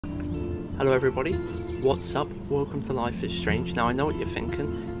Hello everybody, what's up? Welcome to Life is Strange. Now I know what you're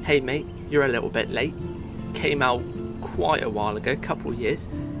thinking. Hey mate, you're a little bit late. Came out quite a while ago, couple years.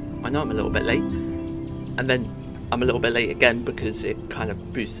 I know I'm a little bit late. And then I'm a little bit late again because it kind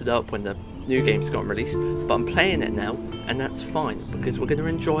of boosted up when the new game's got released. But I'm playing it now, and that's fine because we're going to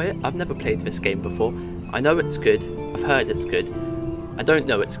enjoy it. I've never played this game before. I know it's good. I've heard it's good. I don't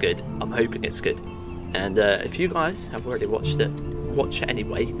know it's good. I'm hoping it's good. And if you guys have already watched it, watch it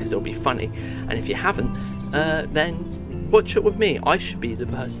anyway because it'll be funny. And if you haven't, then watch it with me. I should be the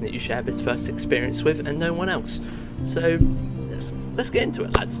person that you share this first experience with and no one else. So let's get into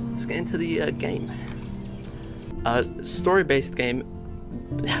it, lads. Let's get into the game. Story-based game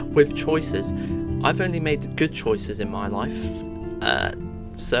with choices. I've only made good choices in my life,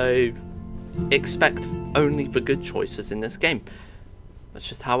 so expect only the good choices in this game. That's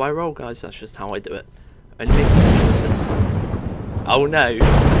just how I roll, guys. That's just how I do it. Only make good choices. Oh no,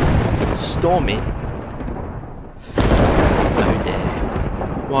 stormy. Oh dear.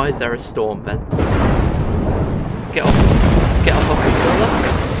 Why is there a storm then? Get off the floor.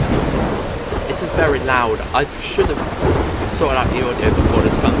 This is very loud. I should have sorted out the audio before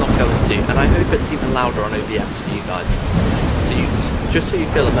this, but I'm not going to. And I hope it's even louder on OBS for you guys. So just so you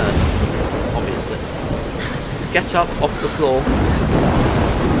feel immersed, obviously. Get up off the floor.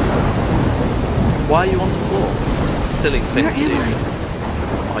 Why are you on the floor? Silly thing to do.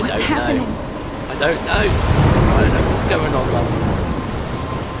 I don't know. I don't know what's going on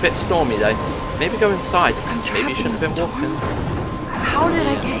though. Bit stormy though. Maybe go inside. Maybe you shouldn't have been walking. How did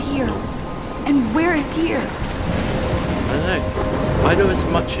I get here? And where is here? I don't know. I know as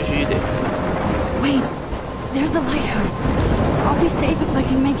much as you do. Wait, there's the lighthouse. I'll be safe if I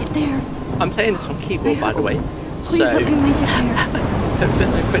can make it there. I'm playing this on keyboard, by the way. Please let me make it there. Hope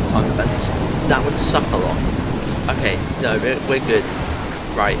there's no quick time events. That would suck a lot. Okay, no, we're good.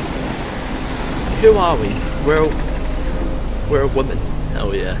 Right. Who are we? We're a woman.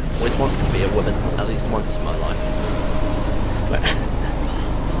 Oh yeah. Always wanted to be a woman, at least once in my life.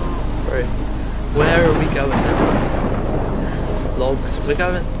 Where are we going then? Logs, we're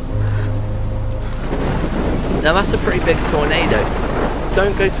going. Now that's a pretty big tornado.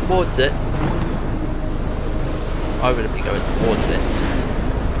 Don't go towards it. I wouldn't be going towards it.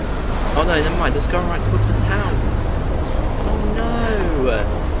 Oh no, never mind, let's go right towards the town. Oh no!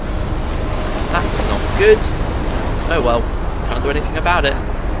 That's not good. Oh well, can't do anything about it.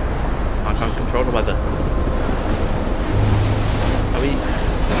 I can't control the weather. Are we...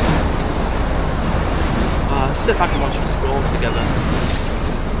 let's sit back and watch the storm together.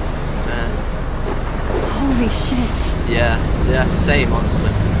 Holy shit. Yeah, same honestly.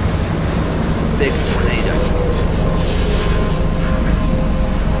 It's a big tornado.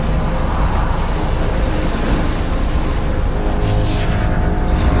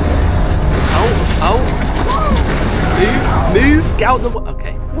 Move! Get out the way!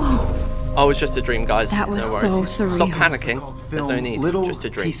 Okay. Whoa. Oh, it's just a dream, guys. That was no worries. so surreal. Stop panicking. There's no need. Little just a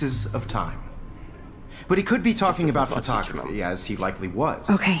dream. Pieces of time. But he could be talking about photography, as he likely was.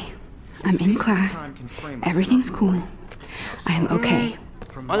 Okay. I'm in class. Everything's cool. I am okay.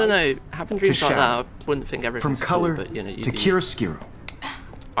 I don't know. Having dreams like that, I wouldn't think everything's from color cool, but you know, to chiaroscuro.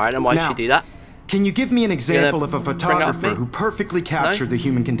 Alright, then why should you do that? Can you give me an example of a photographer who perfectly captured the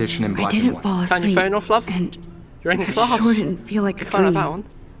human condition in black and white? I didn't fall asleep. Turn your phone off, love. And you're in that class. sure didn't feel like a Can't have that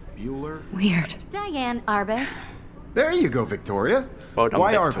dream. one. Weird. Diane Arbus. There you go, Victoria. Well done,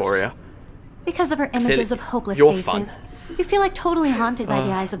 Why Victoria. Arbus? Because of her images of hopeless You're faces. fun. You feel like totally haunted by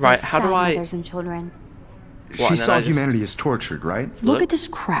the eyes of right, those how sad do I- mothers and children. She saw humanity as tortured, right? Look at this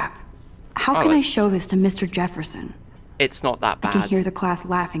crap. How can I show this to Mr. Jefferson? It's not that I can bad. hear the class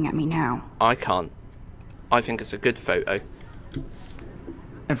laughing at me now. I can't. I think it's a good photo.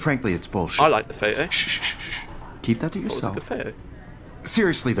 And frankly, it's bullshit. I like the photo. Shh. Keep that to It was a yourself. good photo.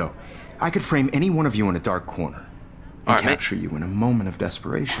 Seriously, though, I could frame any one of you in a dark corner and capture you in a moment of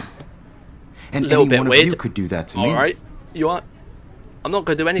desperation. And any one of you could do that to me. Alright. You are... I'm not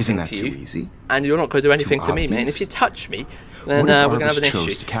going to do anything Isn't that to too you. easy? And you're not going to do anything Too to me, man. obvious? If you touch me, then What if we're going to have an Arbus chose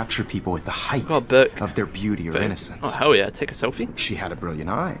issue. to capture people at the height Got a book. of their beauty or Book. innocence? Oh, hell yeah. Take a selfie. She had a brilliant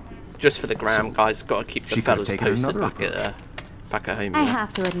eye. Just for the gram, guys. Got to keep the she could have fellas taken posted another back at home. I you know.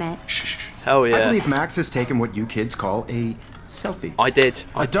 have to admit. Shh. Hell yeah. I believe Max has taken what you kids call a selfie. I did.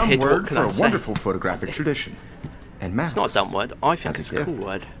 A dumb word for a say? wonderful photographic tradition. And Max, It's not a dumb word. I think as it's a a cool gift.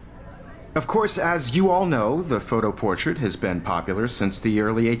 word. Of course, as you all know, the photo portrait has been popular since the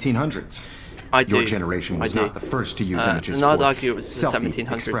early 1800s. I do. Your generation was not the first to use images and I'd for argue it was the selfie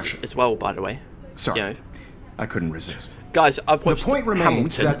 1700s expression. as well, by the way. Sorry, You know. I couldn't resist. Guys, I've watched point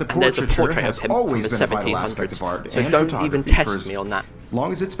remains Hamilton, that the and there's a portraiture portrait has of him always from the been a vital aspect 1700s. of art So and don't even photography for test as me on that.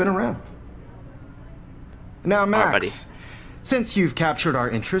 long as it's been around. Now, Max, since you've captured our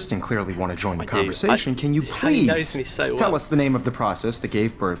interest and clearly want to join the conversation, can you please tell us the name of the process that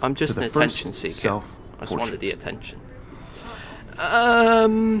gave birth I'm just to the an first attention seeker. self-portraits? I just wanted the attention.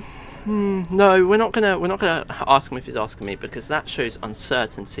 No, we're not gonna ask him if he's asking me, because that shows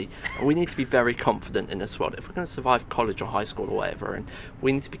uncertainty. And we need to be very confident in this world. If we're gonna survive college or high school or whatever, and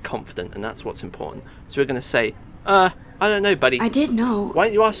we need to be confident, and that's what's important. So we're gonna say, I don't know, buddy. I did know. Why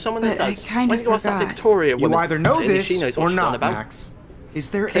don't you ask someone that does? Why don't you ask that Victoria woman? You either know this she knows what or she's not, about. Max. Is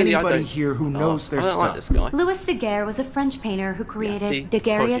there Clearly, anybody here who knows their I don't stuff? like this guy. Louis Daguerre was a French painter who created Told you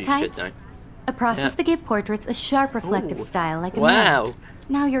daguerreotypes, should know. a process Yeah. that gave portraits a sharp, reflective Ooh. style like a mirror. Wow.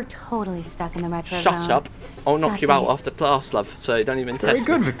 Now you're totally stuck in the retro Shut zone. up. I'll knock Sad you out face. after class, love, so don't even Very test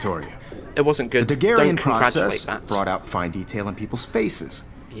good, me. Victoria. It wasn't good. The Daguerrean Don't congratulate process that. brought out fine detail in people's faces,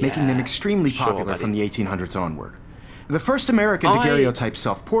 making them Yeah, extremely sure, popular buddy. from the 1800s onward. The first American daguerreotype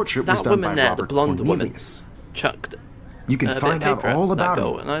self-portrait was That done by woman there, the Robert blonde woman, Cornelius. chucked You can a bit find of out paper all at that about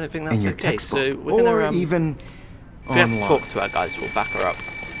girl, him and I don't think in that's your okay. textbook, So we're or gonna even we have to online. talk to her, guys. We'll back her up.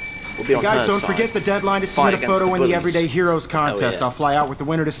 We'll be on Guys, her don't side. forget the deadline to Fight submit a against photo the in the bullies. Everyday Heroes contest. yeah. I'll fly out with the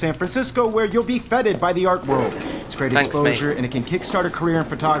winner to San Francisco, where you'll be feted by the art world. It's great Thanks, exposure, mate. and it can kickstart a career in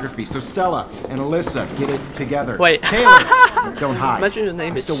photography. So Stella and Alyssa, get it together. Wait. Taylor, don't hide. Imagine your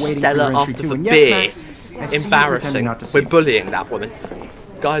name I'm is still waiting Stella for your entry after too. the And beer. yes, Max, I see you pretending Embarrassing. not to see We're me. bullying that woman.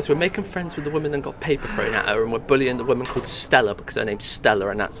 Guys, we're making friends with the woman that got paper thrown at her, and we're bullying the woman called Stella because her name's Stella,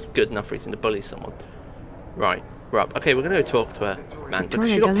 and that's good enough reason to bully someone. Right, we're up. Okay, we're going to go talk to her, man,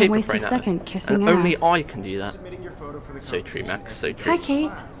 because she got doesn't paper waste a thrown at her. second kissing And only ass. I can do that. So true, Max, so true. Hi,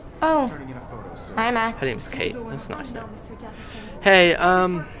 Kate. Oh, hi, Max. Her name's Kate. That's nice name. Hey,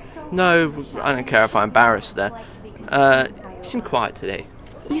 no, I don't care if I'm embarrassed there. You seem quiet today.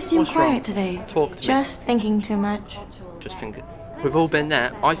 You seem What's quiet wrong? today. Talk to me. Just thinking too much. Just think. We've all been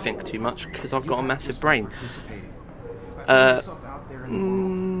there. I think too much because I've got a massive brain.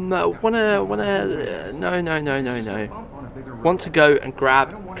 No. Want to go and grab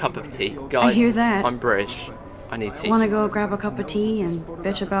a cup of tea, guys? I hear that. I'm British. I need tea. Want to go grab a cup of tea and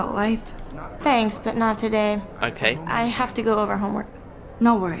bitch about life? Thanks, but not today. Okay, I have to go over homework.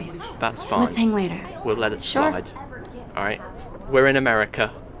 No worries. that's fine. Let's hang later. We'll let it Sure. slide. All right. We're in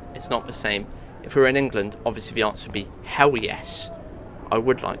America. It's not the same. If we were in England, obviously the answer would be hell yes. I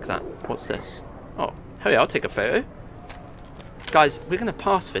would like that. What's this? Oh, hell yeah, I'll take a photo. Guys, we're going to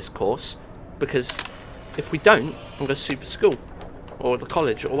pass this course because if we don't, I'm going to sue the school or the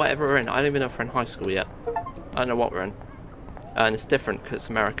college or whatever we're in. I don't even know if we're in high school yet. I don't know what we're in. And it's different because it's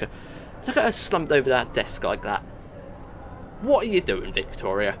America. Look at her slumped over that desk like that. What are you doing,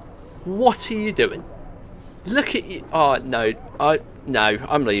 Victoria? What are you doing? Look at you. Oh, no. No,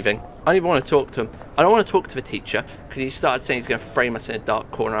 I'm leaving. I don't even want to talk to him. I don't want to talk to the teacher because he started saying he's going to frame us in a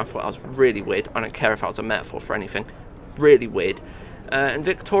dark corner. I thought that was really weird. I don't care if that was a metaphor for anything. Really weird. And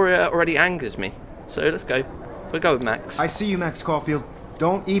Victoria already angers me. So let's go. We'll go with Max. I see you, Max Caulfield.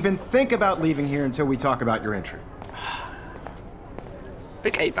 Don't even think about leaving here until we talk about your entry.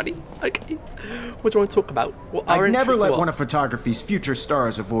 Okay, buddy. Okay. What do you want to talk about? What, our I'd never entry let to what? one of photography's future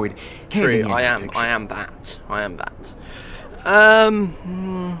stars avoid True, handing in I a am. picture. I am that. I am that.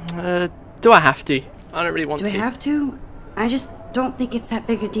 Do I have to? I don't really want Do I to. have to? I just don't think it's that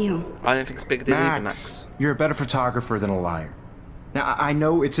big a deal. I don't think it's big a deal either, Max, Max. you're a better photographer than a liar. Now, I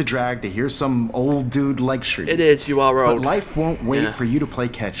know it's a drag to hear some old dude lecture you. It is. You are But old. life won't wait Yeah. for you to play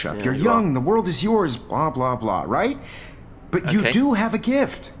catch up. Yeah, You're you young, the world is yours, blah, blah, blah, right? But you Okay. do have a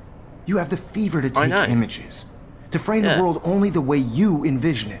gift. You have the fever to I take know. images, to frame Yeah. the world only the way you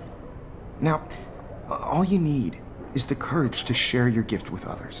envision it. Now, all you need is the courage to share your gift with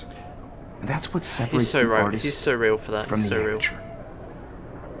others. And that's what separates He's so the right. artist He's so real for that. from He's the so real. amateur.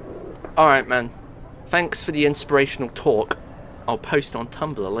 All right, man. Thanks for the inspirational talk. I'll post on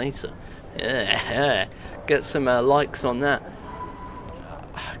Tumblr later. Yeah, get some likes on that.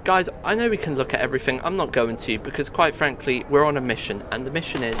 Guys, I know we can look at everything. I'm not going to because, quite frankly, we're on a mission, and the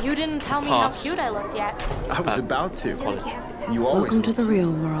mission is You didn't tell me how pass cute I looked yet. I was about to. college. You always Welcome to the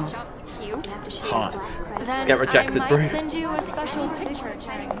real world. Cute? hot. Then Get rejected, I bro. might send you a special picture.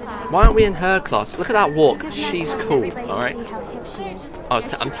 Why aren't we in her class? Look at that walk. She's cool. All right.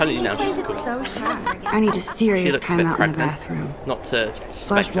 I'm telling you now, she's cool. I need a She serious looks a bit time out in the pregnant. bathroom. Not to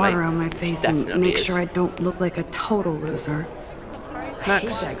Splash speculate. water on my face and Definitely make is. sure I don't look like a total loser.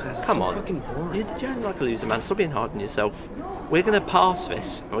 Max, come on. You don't like a loser, man. Stop being hard on yourself. We're going to pass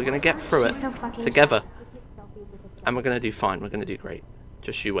this, and we're going to get through it together. And we're going to do fine. We're going to do great.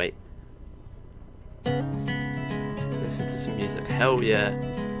 Just you wait. Listen to some music. Hell yeah.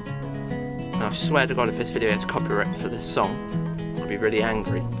 And I swear to God, if this video gets copyright for this song, I'll be really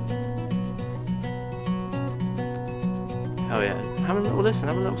angry. Hell yeah. Have a little listen,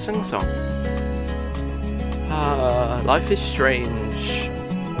 have a little sing-song. Life is strange.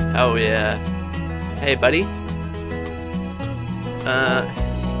 Hell yeah. Hey, buddy.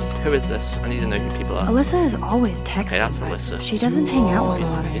 Who is this? I need to know who people are. Alyssa is always texting. Okay, that's Alyssa. She doesn't hang out with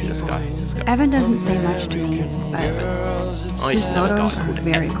a lot of He's this people. guy. He's this guy. Evan doesn't say much to me, but I used his to know a guy photos are called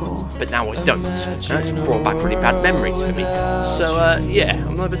very Evan, cool. but now I don't. And that's brought back really bad memories for me. So, yeah,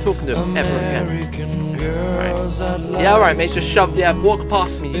 I'm never talking to him ever again. Right. Yeah, alright, mate, just shove, yeah, walk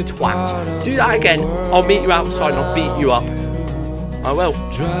past me, you twat. Do that again, I'll meet you outside and I'll beat you up. I will.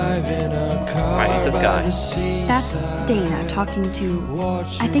 Right, who's this guy? That's Dana talking to,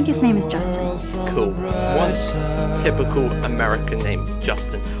 I think his name is Justin. Cool. One typical American name,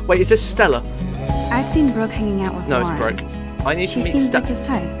 Justin. Wait, is this Stella? I've seen Brooke hanging out with No, Lauren. it's Brooke. I need She to meet seems Stella. like his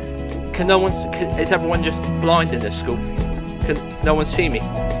type. Is everyone just blind in this school? Can no one see me?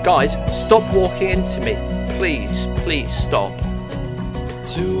 Guys, stop walking into me. Please, please stop.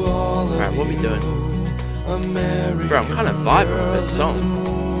 Alright, what are we doing? Bro, I'm kind of vibing with this song.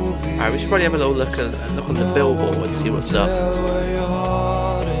 Alright, we should probably have a little look on the billboard and see what's up.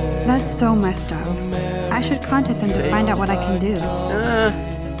 That's so messed up. I should contact them to find out what I can do.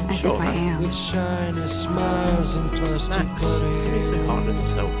 As Sure, if I am. Max, he's so hard on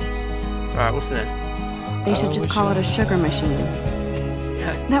himself. Alright, what's in it? They should just call it a sugar machine.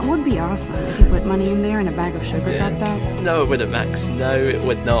 That would be awesome if you put money in there and a bag of sugar dropped out. No, it wouldn't, Max. No, it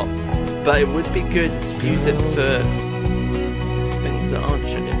would not. But it would be good to use it for things that aren't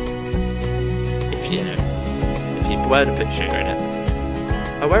sugar. If you were to put sugar in it.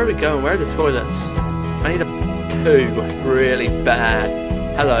 Oh, where are we going? Where are the toilets? I need a poo really bad.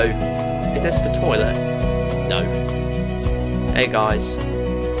 Hello. Is this the toilet? No. Hey guys.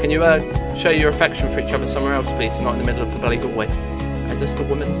 Can you show your affection for each other somewhere else, please? Not in the middle of the bloody hallway. Is this the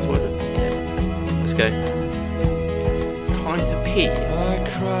women's toilets? Yeah. Let's go. Time to pee.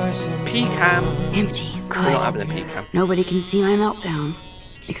 Pee cam. Empty. Good. We're not having a pee cam. Nobody can see my meltdown.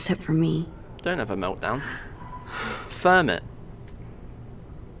 Except for me. Don't have a meltdown. Firm it.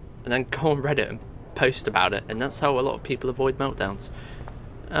 And then go on Reddit and post about it. And that's how a lot of people avoid meltdowns.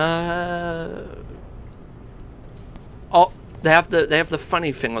 Oh, they have the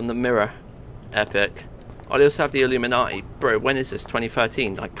funny thing on the mirror. Epic. Oh, they also have the Illuminati. Bro, when is this?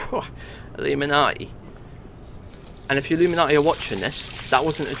 2013? Like, Illuminati. And if the Illuminati are watching this, that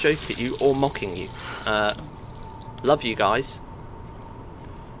wasn't a joke at you or mocking you. Love you guys.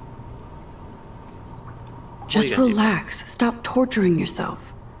 Just relax. Stop torturing yourself.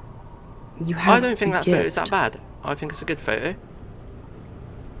 You have I don't think that photo is gift. that bad. I think it's a good photo.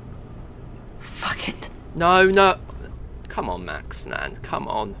 Fuck it. No, no. Come on, Max, man. Come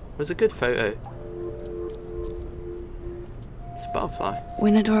on. It was a good photo. It's a butterfly.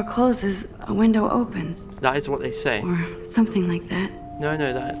 When a door closes, a window opens. That is what they say. Or something like that. No,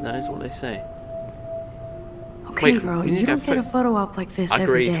 that is what they say. Okay, Wait, girl, we need you to don't get a photo up like this every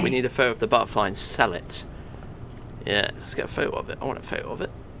Agreed. day. We need a photo of the butterfly and sell it. Yeah, let's get a photo of it. I want a photo of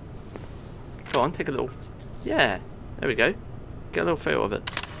it. Go on, take a little... Yeah, there we go. Get a little photo of it.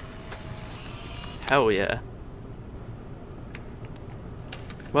 Hell yeah.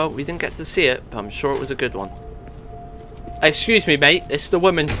 Well, we didn't get to see it, but I'm sure it was a good one. Excuse me, mate. It's the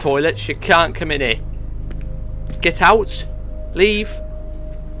women's toilet. You can't come in here. Get out. Leave.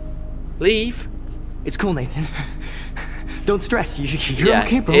 Leave. It's cool, Nathan. Don't stress. You're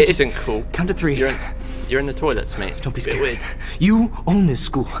okay, bro. It Just isn't cool. Count to 3. You're in the toilets, mate. Don't be Bit scared. weird. You own this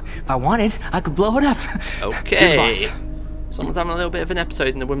school. If I wanted, I could blow it up. Okay. You're the boss. Someone's having a little bit of an episode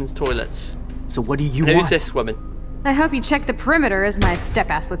in the women's toilets. So what do you And want? who's this woman? I hope you checked the perimeter, as my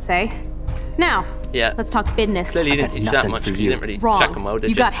step-ass would say. Now, Yeah. let's talk business. Clearly you didn't got teach that nothing much for because you you. didn't really Wrong. check them well, did you?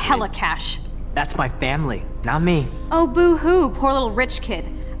 You got hella cash. That's my family, not me. Oh, boo-hoo, poor little rich kid.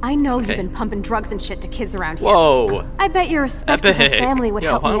 I know Okay. you've been pumping drugs and shit to kids around here. Whoa. I bet your respectable Epic. family would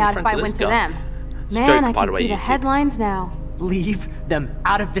Yo, help me I'm out if friends I with went this to guy. them. It's a Man, joke, I by can the way, see the YouTube. headlines now. Leave them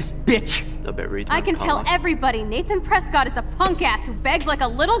out of this bitch. A little bit rude. I can tell everybody Nathan Prescott is a punk ass who begs like a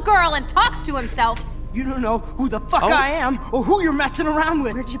little girl and talks to himself. You don't know who the fuck Oh. I am or who you're messing around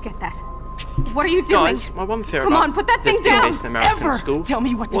with. Where'd you get that? What are you doing? Guys, my one fear Come about on, put that this thing being down. based in American Ever school tell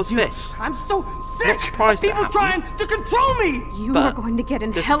me what to was do. this. I'm so sick Not of surprised that people happened. trying to control me. You But are going to get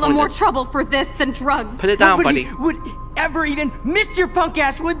in hella disappointed. more trouble for this than drugs. Put it down, Nobody buddy. would ever even miss your punk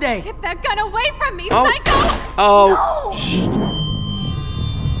ass, would they? Get that gun away from me, Oh. psycho! Oh. Shh.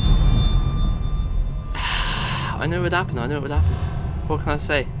 I knew it would happen. I knew it would happen. What can I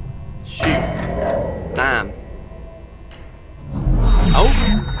say? Shoot. Damn. Oh.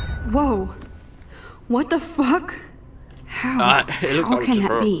 Whoa. What the fuck? How? It looks How like can just that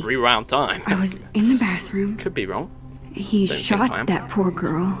for be? reround time. I was in the bathroom. Could be wrong. He Don't think I am. shot that poor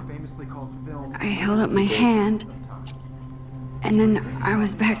girl. I held up my hand, and then I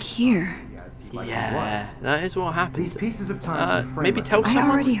was back here. Yeah, that is what happened. These pieces of time Maybe tell I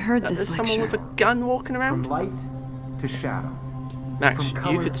someone already heard that this there's someone with lecture. a gun walking from around. light to shadow. Max,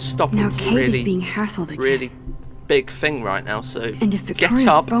 you could stop Now a Kate is really, being hassled again. really big thing right now. So And if get Victoria's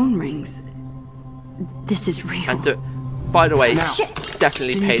up phone rings, this is real. and do it. By the way, Now,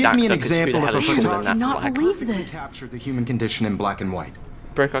 definitely Can you paid give me actor an because who the example hell of is a pulling photograph? that not slack? believe this. Capture the human condition in black and white.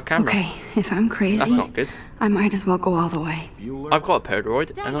 Broke our camera. Okay, if I'm crazy, That's not good. I might as well go all the way. I've got a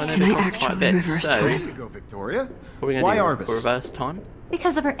Polaroid, and I know Can they I cost quite a actually bit. reverse So time? Go, Victoria. what are we Why gonna do? Arbus? Reverse time?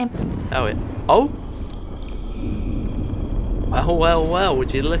 Because of her Oh, it. Oh. Well, well, well.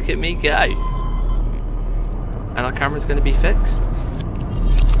 Would you look at me go? And our camera's going to be fixed.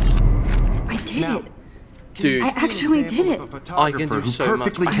 I did Now, it. Dude, I actually did it. I can do so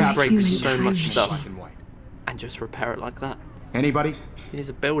much. I can break human so time much machine. stuff and just repair it like that. Anybody? He's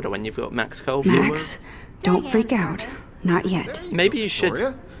a builder when you've got Max Caulfield. Max, don't freak out. Not yet. Maybe you should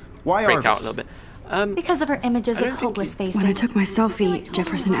Victoria? Why freak out a Arbus? little bit. because of her images I of don't think hopeless faces. When I took my selfie,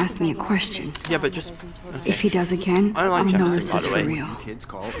 Jefferson asked me a question. Yeah, but just. If he does again, I don't like I'll know Jefferson, this by is the for way. real. Kids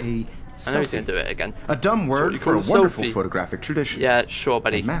call a I know he's selfie. going to do it again. A dumb what word you for a call a wonderful selfie. photographic tradition. Yeah, sure,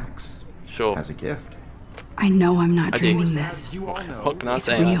 buddy. And Max Sure. has a gift. I know I'm not I do. dreaming this. You all know, What can I It's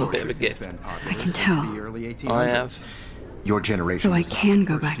say? I have a real. bit of a gift. I can tell. I have. Your generation. So I was the can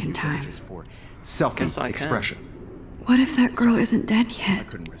go first back to in use time. images for Guess I selfie can. expression. What if that girl isn't dead yet?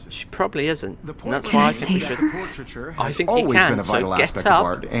 Couldn't resist. She probably isn't. The And point that's is why I I think save we should. her? Portraiture I has think you always can, been a so vital get aspect up. of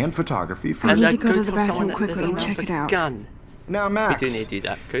art and photography for I need then to go to the tell someone bathroom that quickly there's a and man check with it a out. Gun. Now, Max. We do need to do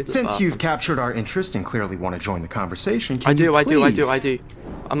that. Go to the Since bathroom. you've captured our interest and clearly want to join the conversation, can I do. you I'm not please-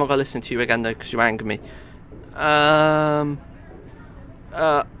 gonna listen to you again though, because you anger me.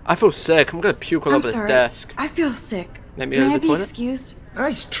 I feel sick. I'm gonna puke all I'm over this sorry. desk. I feel sick. Maybe go to May I the be toilet? excused?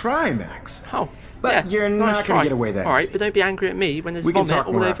 Nice try, Max. How? But Yeah, you're nice not going try. to get away that Alright, easy. but don't be angry at me when there's We can vomit talk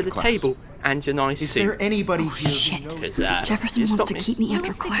all more over after the class. table and your nice Is suit. there anybody here? Shit. Because Jefferson you wants stop to me. keep me after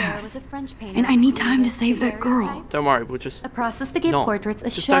Louis Daguerre class. was a French painter And I who need time to created save that girl. daguerreotypes. Don't worry, we'll just. A process to give not. portraits a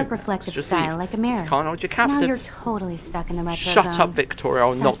Just sharp, don't. reflective Just style leave. like a mirror. You can't hold your Now captive. you're totally stuck in the retro Shut zone. up, Victoria.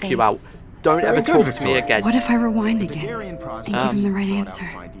 I'll Sad knock you face. out. Don't Very ever good, talk to me Victoria. again. What if I rewind again? Hungarian process And give him the right brought out answer?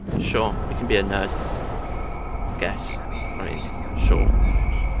 finding- Sure, you can be a nerd. Guess. I mean, sure.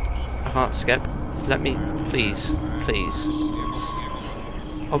 I can't skip. Let me, please.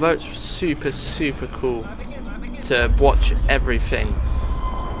 Although it's super, super cool to watch everything.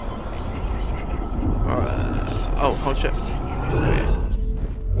 Oh, hold shift. There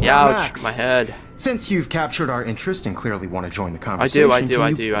we go. Ouch, Max. my head. Since you've captured our interest and clearly want to join the I conversation,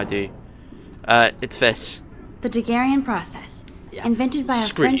 do. It's this. The Daguerrean process, Yeah. invented by a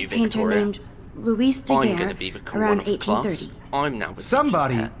Screw French you, painter Victoria. named Louis I'm Daguerre gonna be the cool one around of the class. 1830. I'm now the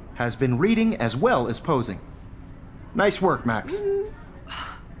Somebody teacher's pet. has been reading as well as posing. Nice work, Max.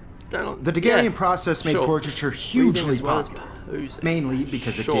 Don't- The Daguerrean yeah, process made sure. portraiture Reading hugely as well as popular, posing. mainly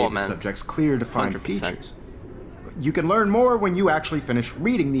because it Sure, gave the man. subjects clear, defined 100%. features. You can learn more when you actually finish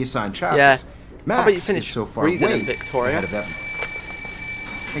reading the assigned chapters. Yeah. Max How about you is finish so far reading way them, Victoria? ahead of everyone.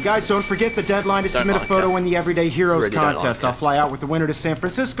 And guys, don't forget the deadline to Don't submit a like photo that. in the Everyday Heroes Really don't like contest. it. I'll fly out with the winner to San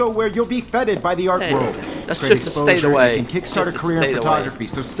Francisco, where you'll be feted by the art Hey, world. that's Great just a state exposure, away. You can kickstart Just a a career state in away. photography.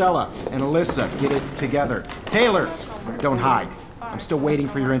 So Stella and Alyssa, get it together. Taylor, don't hide. I'm still waiting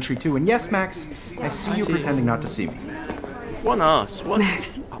for your entry too. And yes, Max, I see you see. pretending not to see me. One ass. One.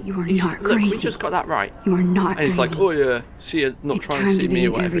 Max, you are He's- not look, we crazy. just got that right. You are not And he's like, dreaming. oh yeah, see, you're not It's trying time to see to me be or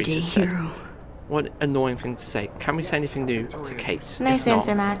an whatever he everyday just said. hero. What an annoying thing to say. Can we say anything new to Kate? Nice If not,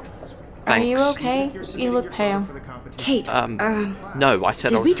 answer, Max. Are you thanks. okay? You look pale. Kate, No, I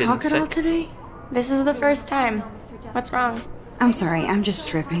said I did was we feeling talk at all sick. today? This is the first time. What's wrong? I'm sorry, I'm just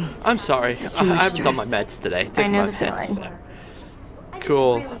tripping. I'm sorry. I much haven't done my stress. meds today. I Taking know my the meds, feeling. so. I just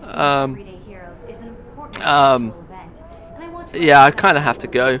Cool. really feel Everyday Heroes is an important social event, and I want to Yeah, I kind of have to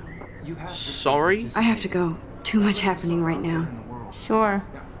go. Sorry. I have to go. Too much happening right now. Sure.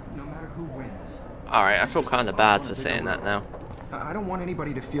 No matter who wins. Alright, I feel kind of bad for saying that now. I don't want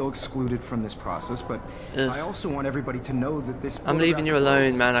anybody to feel excluded from this process, but Ugh. I also want everybody to know that this. I'm leaving you photographic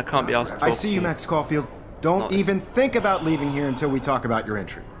alone, man. I can't be asked to talk I see to you, Max Caulfield. Don't Not even think about leaving here until we talk about your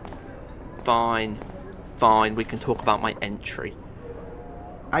entry. Fine. Fine, we can talk about my entry.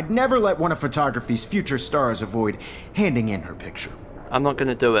 I'd never let one of photography's future stars avoid handing in her picture. I'm not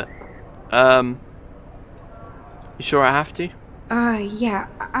gonna do it. You sure I have to? Yeah,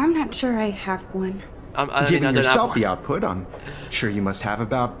 I'm not sure I have one. I mean, Given I your don't have selfie one. output, I'm sure you must have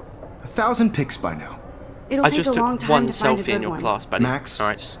about 1,000 pics by now. It'll I take just a took long time one to find a selfie in good your one. class, buddy. Max?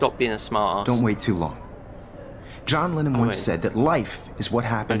 Alright, stop being a smart ass. Don't wait too long. John Lennon once said that life is what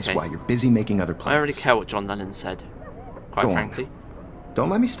happens while you're busy making other plans. I already care what John Lennon said, quite frankly. Don't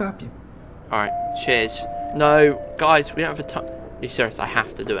let me stop you. Alright, cheers. No, guys, we don't have the time. Are you serious? I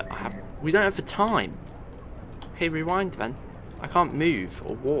have to do it. We don't have the time. Okay, rewind then. I can't move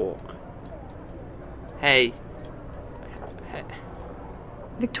or walk. Hey.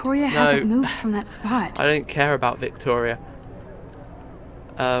 Victoria hasn't moved from that spot. I don't care about Victoria.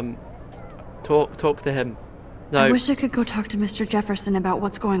 Talk to him. No. I wish I could go talk to Mr. Jefferson about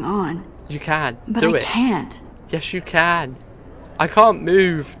what's going on. You can. But do I it. can't. Yes, you can. I can't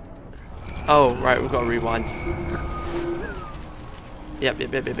move. Oh, right, we've got to rewind. Yep.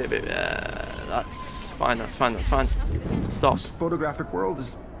 That's fine. Stop. This photographic world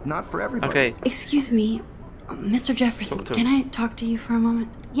is not for everybody. Okay. Excuse me, Mr. Jefferson, can I talk to you for a moment?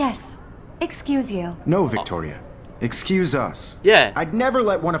 Yes. Excuse you. No, Victoria. Excuse us. Yeah. I'd never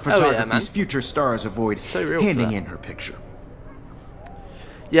let one of photography's future stars avoid handing in her picture.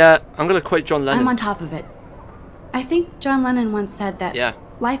 Yeah, I'm going to quote John Lennon. I'm on top of it. I think John Lennon once said that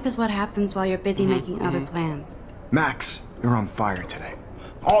life is what happens while you're busy making other plans. Max, you're on fire today.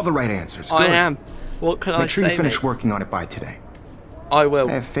 All the right answers. Good. I am. What can I say, Make sure you finish working on it by today. I will.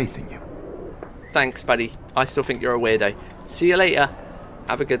 I have faith in you. Thanks, buddy. I still think you're a weirdo. See you later.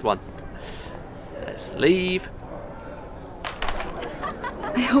 Have a good one. Let's leave.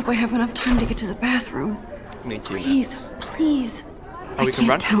 I hope I have enough time to get to the bathroom. Me too. Please. Oh, we can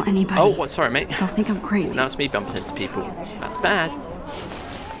run? I can't tell anybody. Oh, what? Sorry, mate. They'll think I'm crazy. Now it's me bumping into people. That's bad.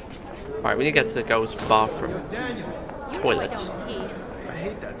 Alright, we need to get to the girls' bathroom. Toilets. I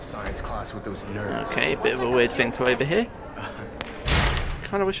hate that science class with those nerds. Okay, bit of a weird thing to overhear.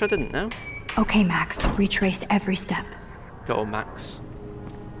 Kinda wish I didn't know. Okay, Max. Retrace every step. Go on, Max.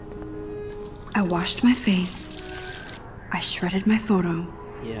 I washed my face. I shredded my photo.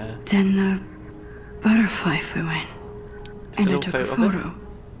 Yeah. Then the butterfly flew in. And I took a photo.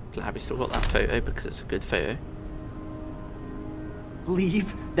 Glad we still got that photo because it's a good photo.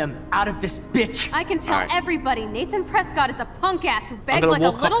 Leave them out of this bitch. I can tell everybody Nathan Prescott is a punk ass who begs like a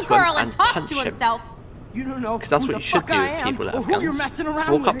little girl and talks to himself. You don't know because that's what you should do with people that have guns. You're messing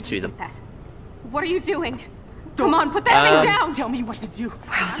around walk up to them. What are you doing? Come on, put that thing down. Tell me what to do.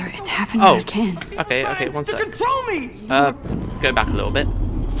 Wowzer, it's happening again. Okay, one sec. Control me. Go back a little bit.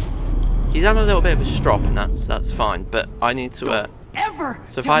 He's having a little bit of a strop, and that's fine. But I need to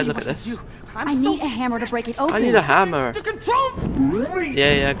so if I look at this, I need a hammer to break it open. I need a hammer.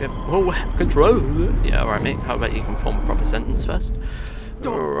 Yeah, good. Oh, control. Yeah, alright, mate. How about you can form a proper sentence first?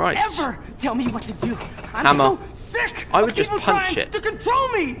 Alright. Ever tell me what to do. Hammer. I'm so sick. I would just punch it. To control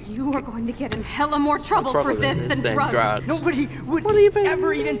me. You are going to get in hella more trouble for this than drugs. Nobody would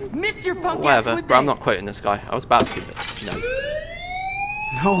ever even miss your punk ass, whatever, would but I'm they? not quoting this guy. I was about to, but no.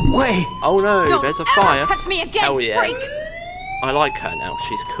 No way. Oh no, Don't there's a ever fire. touch me again, Hell yeah. freak. I like her now.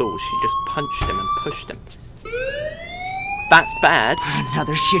 She's cool. She just punched him and pushed him. That's bad.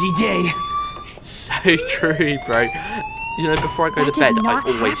 Another shitty day. So true, bro. You know, before I go to bed, I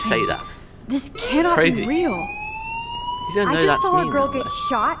always say that. This cannot Crazy. be real. He's gonna know I just that's saw me a girl now, get but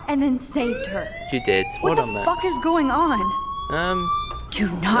shot and then saved her. you did. What Well the done, fuck Max. is going on? Do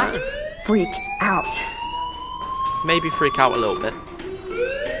not freak out. Maybe freak out a little bit.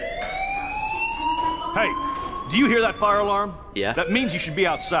 Hey, do you hear that fire alarm? Yeah. That means you should be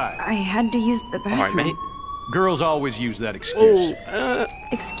outside. I had to use the bathroom. Alright, mate. Girls always use that excuse. Oh,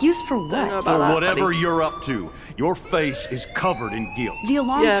 Excuse for don't know what? about For that, whatever buddy. you're up to, your face is covered in guilt. The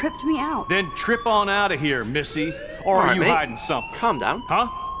alarm Yeah. tripped me out. Then trip on out of here, missy. Or are Alright, you mate. hiding something? Calm down. Huh?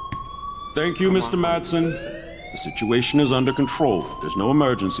 Thank you, Mr. Madsen. The situation is under control. There's no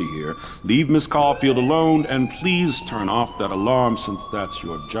emergency here. Leave Miss Caulfield alone, and please turn off that alarm since that's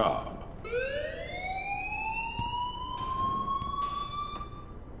your job.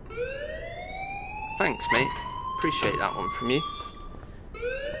 Thanks, mate. Appreciate that one from you.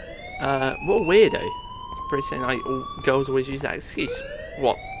 What a weirdo. Pretty saying like all girls always use that excuse.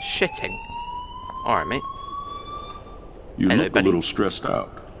 What? Shitting. Alright, mate. You Hello, look buddy. a little stressed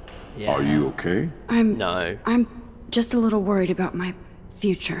out. Yeah. Are you okay? No. I'm just a little worried about my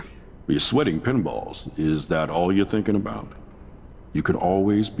future. You're sweating pinballs. Is that all you're thinking about? You can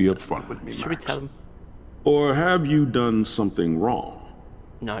always be upfront with me, Should we Max. tell him? Or have you done something wrong?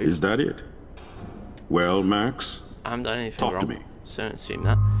 No. Is that it? Well, Max, I haven't done anything talk wrong. to me. So don't assume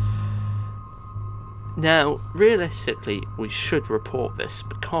that. Now, realistically, we should report this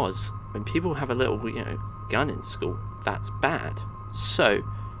because when people have a little, gun in school, that's bad. So,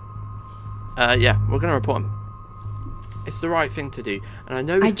 yeah, we're gonna report him. It's the right thing to do, and I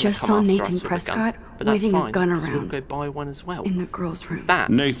know he's I gonna just come saw after us Nathan with a gun, Prescott but that's waving fine, a gun because around we'll go buy one as well. in the girls' room. That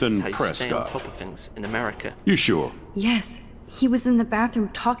Nathan is how you stay on Prescott. top of things in America. You sure? Yes, he was in the bathroom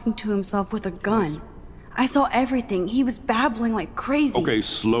talking to himself with a gun. I saw everything. He was babbling like crazy. Okay,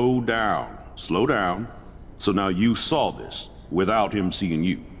 slow down. Slow down. So now you saw this without him seeing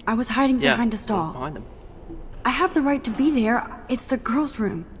you. I was hiding behind a stall. Behind them. I have the right to be there. It's the girls'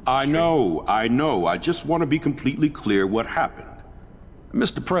 room. I know. I just want to be completely clear what happened.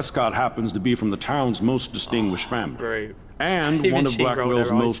 Mr. Prescott happens to be from the town's most distinguished family. Bro. And Even one of she rolled Blackwell's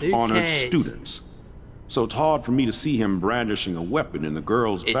her eyes. most Who honored cares? students. So it's hard for me to see him brandishing a weapon in the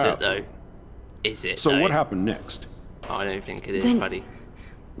girls' Is bathroom. it though? Is it So though? what happened next? I don't think it is, buddy.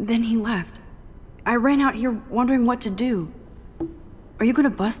 Then he left. I ran out here wondering what to do. Are you gonna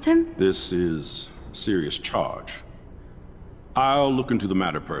bust him? This is a serious charge. I'll look into the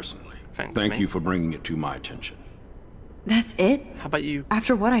matter personally. Thanks, Thank mate. you for bringing it to my attention. That's it? How about you?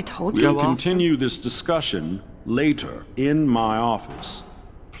 After what I told you? Go We'll on. continue this discussion later in my office.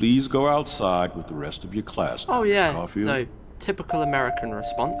 Please go outside with the rest of your class. Oh Miss yeah, Caulfield. no, typical American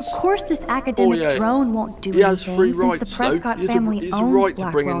response. Of course this academic Oh, yeah. drone won't do He has anything free since rights, the Prescott though. family He has owns a right to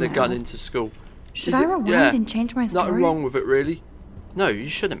Blackwell bringing the gun now. into school. Should Is I it- rewind yeah, and change my story? Nothing wrong with it, really. No, you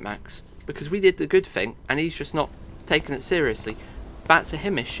shouldn't, Max, because we did the good thing, and he's just not taking it seriously. That's a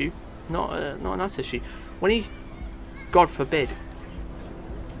him issue, not an us issue. When he, God forbid,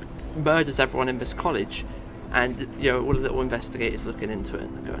 murders everyone in this college, and you know all the little investigators looking into it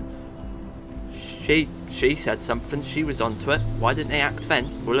and they're going, she said something, she was onto it. Why didn't they act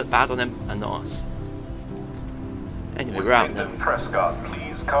then? We'll look bad on him and not us. Anyway, we're out now. Prescott,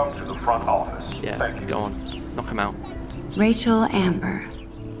 please come to the front office. Yeah, go on, knock him out. Rachel Amber.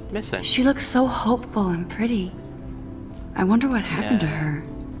 Missing. She looks so hopeful and pretty. I wonder what happened to Yeah. her.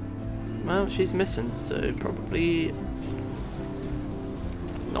 Well, she's missing, so probably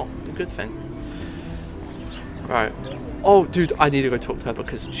not a good thing. Right. Oh, dude, I need to go talk to her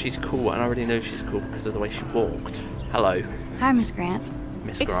because she's cool, and I already know she's cool because of the way she walked. Hello, Hi, Miss Grant.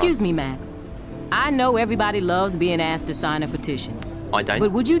 Miss Excuse Grant. me, Max. I know everybody loves being asked to sign a petition. I don't.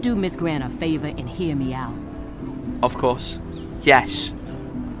 But would you do Miss Grant a favor and hear me out? Of course. Yes.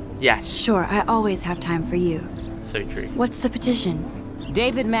 Yes. Sure, I always have time for you. So true. What's the petition?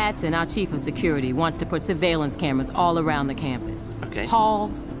 David Madsen, our chief of security, wants to put surveillance cameras all around the campus. Okay.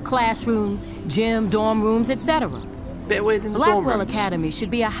 Halls, classrooms, gym, dorm rooms, etc. Bit weird in the dorm Blackwell rooms. Academy should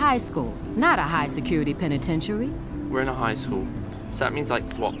be a high school, not a high security penitentiary. We're in a high school. So that means like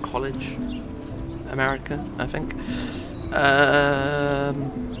what, college? America, I think.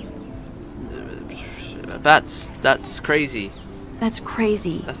 That's crazy. That's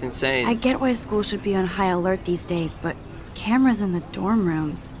crazy. That's insane. I get why school should be on high alert these days, but cameras in the dorm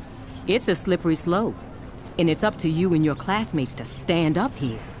rooms. It's a slippery slope, and it's up to you and your classmates to stand up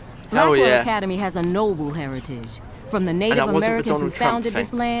here. Hell Blackwell yeah. Academy has a noble heritage, from the that Native wasn't the Americans who Donald Trump founded this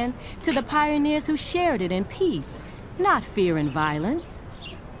thing. land to the pioneers who shared it in peace, not fear and violence.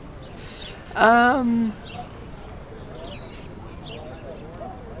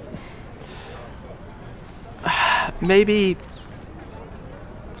 Maybe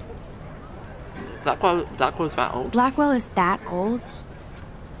Blackwell's that old. Blackwell is that old?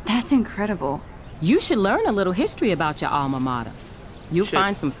 That's incredible. You should learn a little history about your alma mater. You'll Should.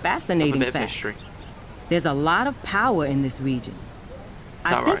 find some fascinating Love a bit of facts. history. There's a lot of power in this region.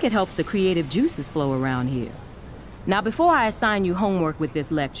 I that think right? it helps the creative juices flow around here. Now, before I assign you homework with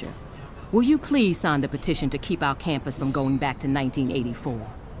this lecture, will you please sign the petition to keep our campus from going back to 1984?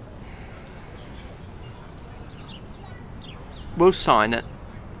 We'll sign it.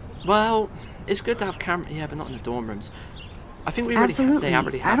 Well, it's good to have camera. Yeah, but not in the dorm rooms. I think we already Absolutely. they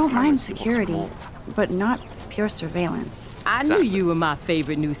already have I don't mind cameras. What's security, more? but not pure surveillance. I Exactly. knew you were my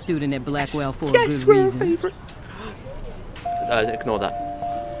favorite new student at Blackwell for a Yes, good we're reason. her favourite. Ignore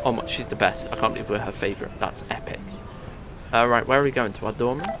that. Oh my, she's the best. I can't believe we're her favourite. That's epic. Right, where are we going? To our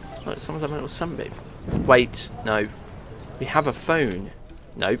dorm room? Look, someone's having a little sunbathe. Wait, no. We have a phone.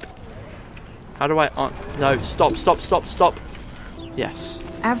 Nope. How do I... no, stop. Yes.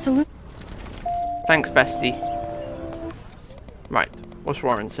 Absolutely. Thanks, bestie. Right, what's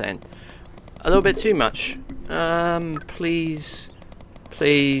Warren saying? A little bit too much. Please,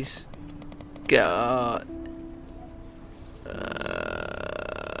 get.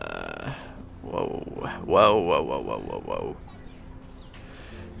 Whoa.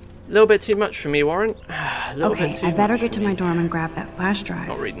 A little bit too much for me, Warren. A little Okay, bit too I better much get for to my me. dorm and grab that flash drive.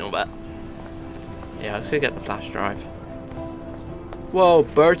 Not reading all that. Yeah, let's go get the flash drive. Whoa,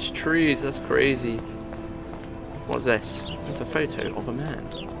 birch trees, that's crazy. What's this? It's a photo of a man.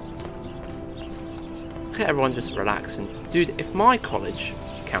 Look at everyone just relaxing. Dude, if my college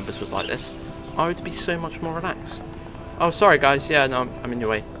campus was like this, I would be so much more relaxed. Oh, sorry guys. Yeah, no, I'm in your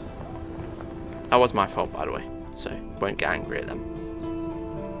way. That was my fault, by the way. So, won't get angry at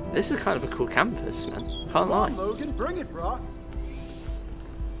them. This is kind of a cool campus, man. Can't lie. Logan, bring it, bro.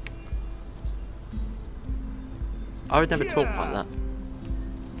 I would never talk like that.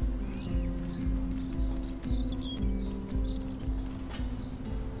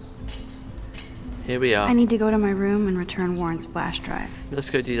 Here we are. I need to go to my room and return Warren's flash drive. Let's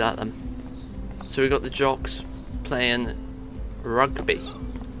go do that then. So we got the jocks playing rugby.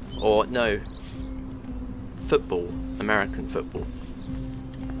 Or no, football. American football.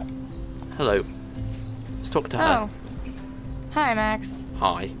 Hello. Let's talk to her. Oh. Hi, Max.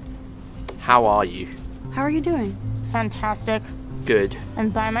 Hi. How are you? How are you doing? Fantastic. Good. I'm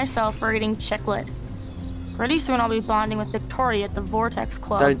by myself reading Chicklet. Pretty soon I'll be bonding with Victoria at the Vortex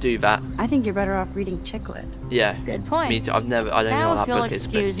Club. Don't do that. I think you're better off reading Chicklet. Yeah. Good point. Me too. I don't know what that book is,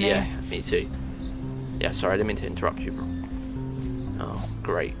 but me. yeah, me too. Yeah, sorry, I didn't mean to interrupt you, bro. Oh,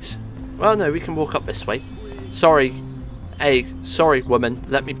 great. Well, no, we can walk up this way. Sorry. Hey, sorry, woman.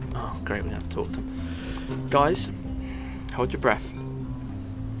 Let me... Oh, great, we don't have to talk to him. Guys, hold your breath.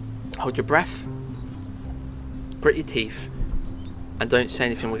 Hold your breath. Grit your teeth. And don't say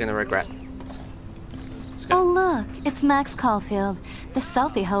anything we're going to regret. Oh, look. It's Max Caulfield, the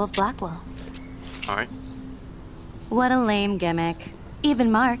selfie hoe of Blackwell. Alright. What a lame gimmick.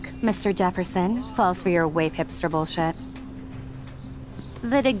 Even Mark, Mr. Jefferson, falls for your wave hipster bullshit.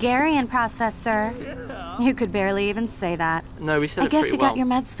 The Daguerrean process, sir. You could barely even say that. No, we said I it guess pretty you well. got your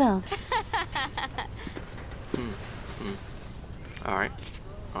meds filled. Alright.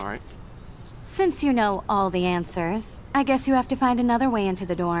 Alright. Since you know all the answers, I guess you have to find another way into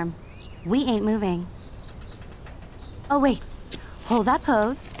the dorm. We ain't moving. Oh, wait. Hold that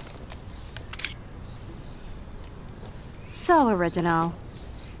pose. So original.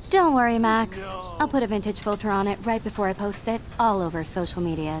 Don't worry, Max. I'll put a vintage filter on it right before I post it all over social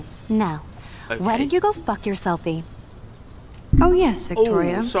medias. Now, why don't you go fuck your selfie? Oh, yes,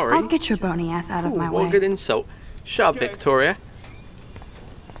 Victoria. Oh, sorry. I'll get your bony ass out of my what way. a good insult. Shut up, Victoria.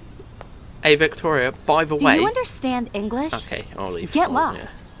 Hey, Victoria, by the way... Do you understand English? Okay, I'll leave. Get lost.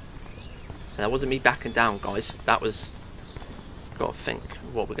 Yeah. That wasn't me backing down, guys. That was... Gotta think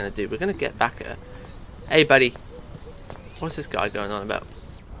what we're gonna do. We're gonna get back at her. Hey, buddy. What's this guy going on about?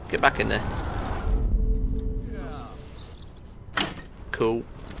 Get back in there. Cool.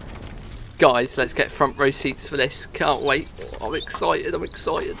 Guys, let's get front row seats for this. Can't wait. I'm excited. I'm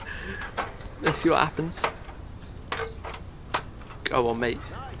excited. Let's see what happens. Go on, mate.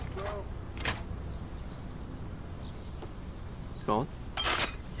 Go on.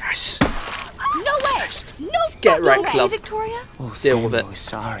 Yes. No way! No Get wrecked, way, love. Victoria. Oh, Deal with Samuel, it.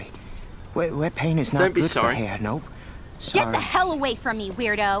 sorry. Wet paint is not Don't be good sorry. for hair, nope. Sorry. Get the hell away from me,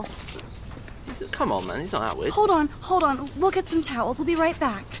 weirdo. Come on, man. He's not that weird. Hold on. We'll get some towels. We'll be right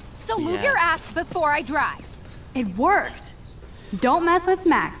back. So move your ass before I drive. It worked. Don't mess with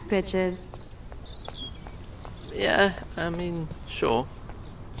Max, bitches. Yeah, I mean, sure.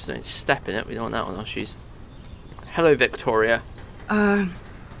 Just don't step in it. We don't want that on our shoes. Hello, Victoria.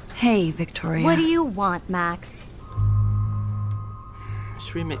 Hey, Victoria. What do you want, Max?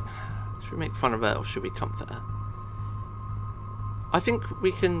 Should we make fun of her or should we comfort her? I think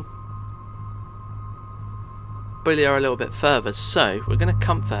we can bully her a little bit further, so we're going to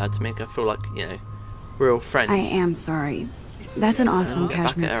comfort her to make her feel like, you know, we're all friends. I am sorry. That's an awesome Get back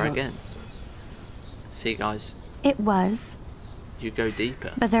cashmere at her coat. again. See, guys, It was. you go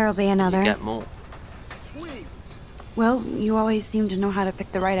deeper. But there'll be another. You get more. Well, you always seem to know how to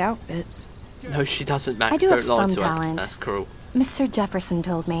pick the right outfits. No, she doesn't, Max. I do Don't have lie some to her. talent. That's cruel. Mr. Jefferson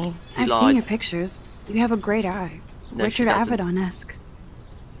told me. I've lied. seen your pictures. You have a great eye. No, she Richard doesn't. Avedon-esque.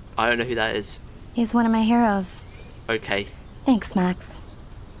 I don't know who that is. He's one of my heroes. Okay. Thanks, Max.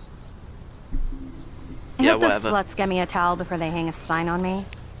 I Yeah, hope those whatever. sluts get me a towel before they hang a sign on me.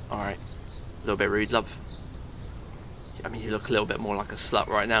 Alright. A little bit rude, love. I mean, you look a little bit more like a slut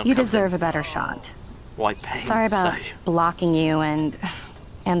right now. You Come deserve a better shot. White paint. Sorry about so- blocking you and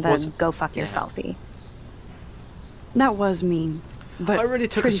the Was- go fuck your yeah. selfie. That was mean, but I really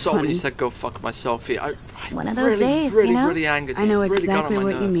took a pretty salt when you funny. said go fuck my selfie. One of those really, days, really, you know? really angered me. I know Really got exactly on my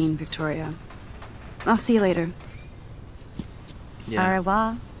what you nerves. mean, Victoria. I'll see you later. Yeah. Au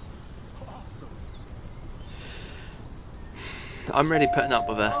revoir. I'm really putting up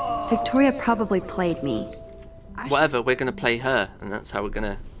with her. Victoria probably played me. Whatever, we're gonna play her, and that's how we're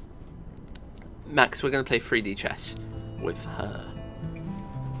gonna... Max, we're gonna play 3D chess with her.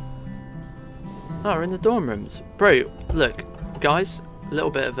 Oh, we're in the dorm rooms. Bro, look, guys, a little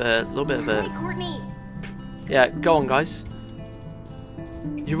bit of a... Hey, Courtney. Yeah, go on, guys.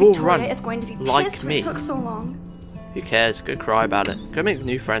 You will Victoria run is going to be like pissed me. It took so long. Who cares? Go cry about it. Go make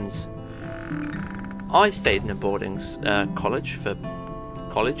new friends. I stayed in a boarding college for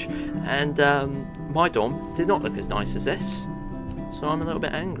college, and my dorm did not look as nice as this. So I'm a little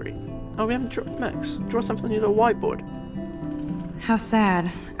bit angry. Oh, we haven't drawn. Max, draw something on your little whiteboard. How sad.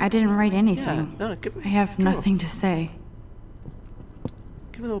 I didn't write anything. Yeah, no, I have nothing to say.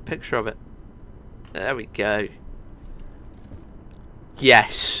 Give a little picture of it. There we go.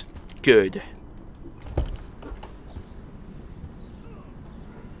 Yes. Good.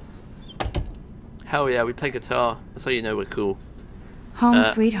 Hell yeah, we play guitar. That's how you know we're cool. Home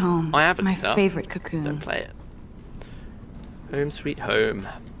sweet home. I have a my guitar. favorite cocoon. Don't play it. Home sweet home.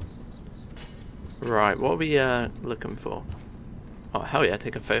 Right, what are we looking for? Oh, hell yeah,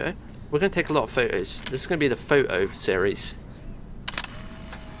 take a photo. We're going to take a lot of photos. This is going to be the photo series.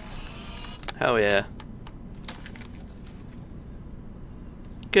 Hell yeah.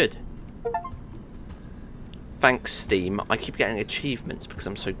 Good. Thanks, Steam. I keep getting achievements because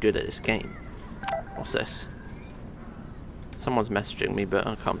I'm so good at this game. What's this? Someone's messaging me, but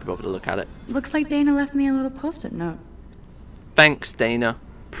I can't be bothered to look at it. Looks like Dana left me a little post-it note. Thanks, Dana.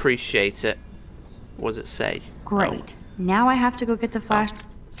 Appreciate it. What does it say? Great. Now I have to go get the flash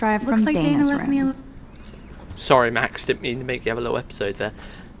drive from Dana's room. Sorry, Max. Didn't mean to make you have a little episode there.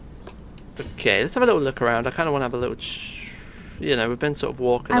 Okay, let's have a little look around. I kind of want to have a little... You know, we've been sort of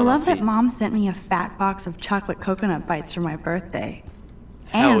walking. I love that Mom sent me a fat box of chocolate coconut bites for my birthday.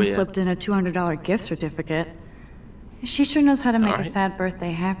 Hell and yeah. slipped in a $200 gift certificate. She sure knows how to make a sad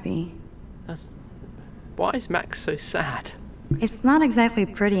birthday happy. Why is Max so sad? It's not exactly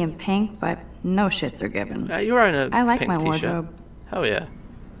pretty and pink, but no shits are given. You're wearing a I like pink my t-shirt. wardrobe. Hell yeah.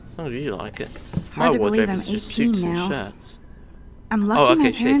 As long as you like it. It's My hard to wardrobe believe I'm is just 18 suits now. and shirts. I'm lucky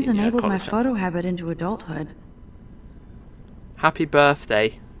my shit, parents yeah, enabled my college. photo habit into adulthood. Happy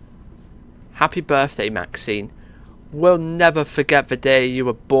birthday. Happy birthday, Maxine. We'll never forget the day you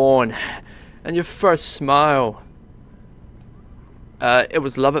were born and your first smile. It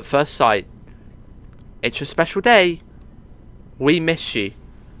was love at first sight. It's your special day. We miss you.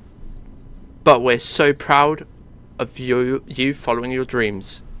 But we're so proud of you following your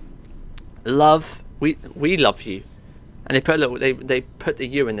dreams. Love, we love you. And they put a little, they put the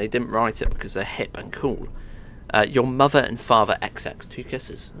U and they didn't write it because they're hip and cool. Your mother and father XX. 2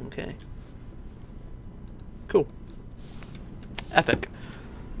 kisses. Okay. Cool. Epic.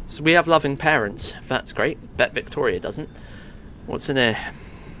 So we have loving parents. That's great. Bet Victoria doesn't. What's in here?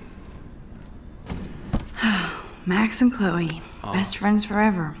 Max and Chloe. Best friends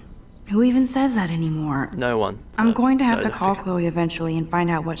forever. Who even says that anymore? No one. I'm going to have to call Chloe eventually and find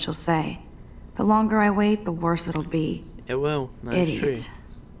out what she'll say. The longer I wait, the worse it'll be. It will. That's true.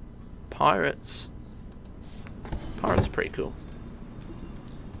 Pirates. Pirates are pretty cool.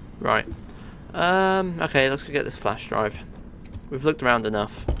 Right. Okay, let's go get this flash drive. We've looked around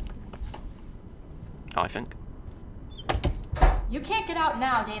enough. I think. You can't get out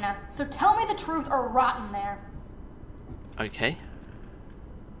now, Dana, so tell me the truth or rot in there. Okay.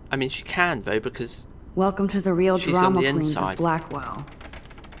 I mean, she can, though, because... Welcome to the real she's drama on the queens inside. of Blackwell.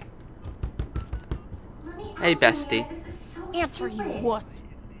 Hey, bestie. Answer, you wuss.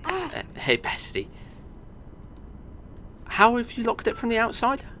 Hey, bestie. How have you locked it from the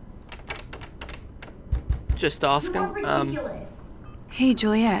outside? Just asking. Hey,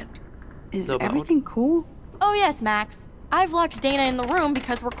 Juliet. Is everything cool? Oh, yes, Max. I've locked Dana in the room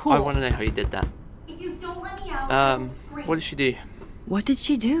because we're cool. I want to know how you did that. If you don't let me out, what did she do? What did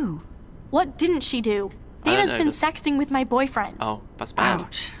she do? What didn't she do? Dana's been sexting with my boyfriend. Oh, that's bad.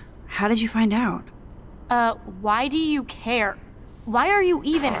 Ouch. How did you find out? Why do you care? Why are you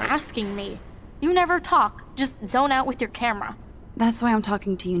even asking me? You never talk. Just zone out with your camera. That's why I'm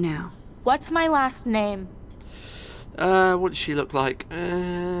talking to you now. What's my last name? What does she look like?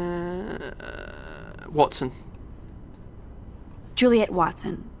 Watson. Juliet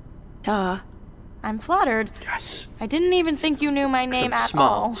Watson. Duh. I'm flattered. Yes. I didn't even think you knew my name at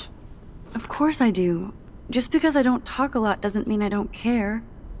all. Of course I do. Just because I don't talk a lot doesn't mean I don't care.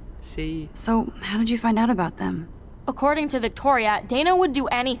 See? So, how did you find out about them? According to Victoria, Dana would do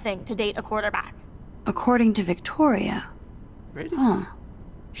anything to date a quarterback. According to Victoria? Really? Huh.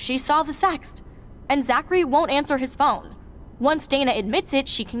 She saw the sext. And Zachary won't answer his phone. Once Dana admits it,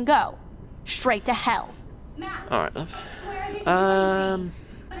 she can go. Straight to hell. Alright, love.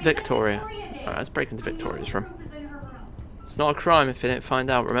 Victoria. Alright, let's break into Victoria's room. It's not a crime if you don't find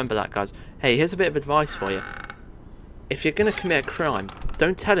out. Remember that, guys. Hey, here's a bit of advice for you. If you're going to commit a crime,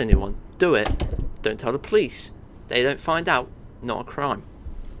 don't tell anyone. Do it. Don't tell the police. They don't find out. Not a crime.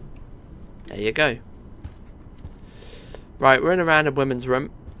 There you go. Right, we're in a random women's room.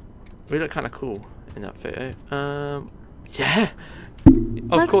 We look kind of cool in that photo. Yeah.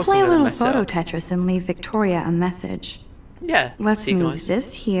 Let's play a little photo Tetris and leave Victoria a message. Yeah. Let's move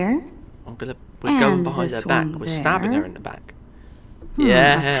this here. We're going behind her back. We're stabbing her in the back.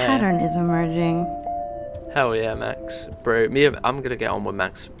 Yeah. A pattern is emerging. Hell yeah, Max. Bro, I'm gonna get on with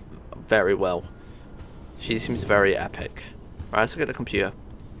Max very well. She seems very epic. Right, let's look at the computer.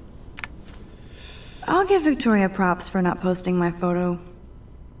 I'll give Victoria props for not posting my photo.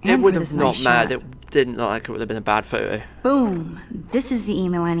 It would have not mattered. It didn't look like it would have been a bad photo. Boom. This is the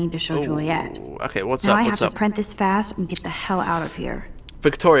email I need to show Juliet. Okay, what's now up? I have to print this fast and get the hell out of here.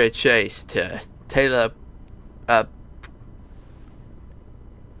 Victoria Chase to Taylor. I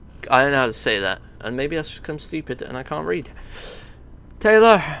don't know how to say that, and maybe that's just become stupid and I can't read.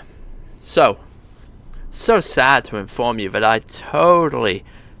 Taylor, so sad to inform you that I totally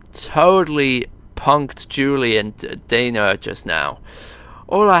punked Julie and Dana just now.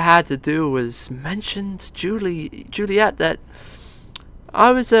 All I had to do was mention to Juliet that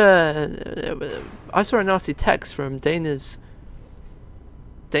I saw a nasty text from Dana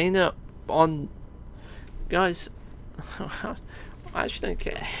on, guys. I actually don't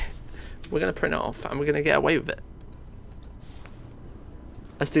care. We're gonna print it off and we're gonna get away with it.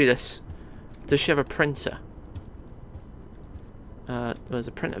 Let's do this. Does she have a printer? There's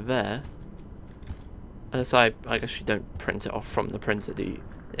a printer there. Unless I guess you don't print it off from the printer, do you?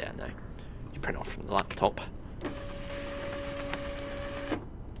 Yeah, no. You print it off from the laptop.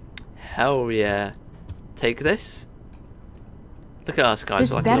 Hell yeah. Take this. Look at us, guys.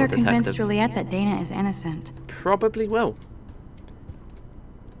 This like better convince Juliet that Dana is innocent. Probably will.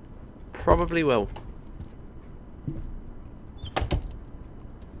 Probably will.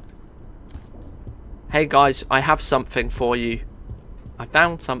 Hey guys, I have something for you. I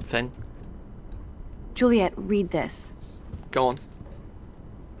found something. Juliet, read this. Go on.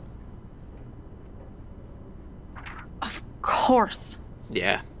 Of course.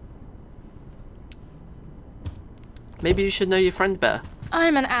 Yeah. Maybe you should know your friend better.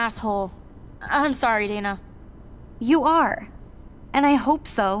 I'm an asshole. I'm sorry, Dana. You are. And I hope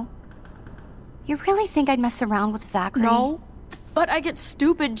so. You really think I'd mess around with Zachary? No. But I get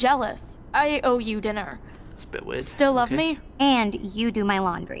stupid jealous. I owe you dinner. It's a bit weird. Still love me? And you do my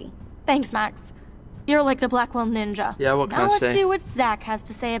laundry. Thanks, Max. You're like the Blackwell Ninja. Yeah, what can I say? Now let's see what Zach has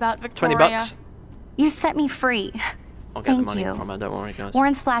to say about Victoria. 20 bucks. You set me free. I'll get the money from her, don't worry, guys.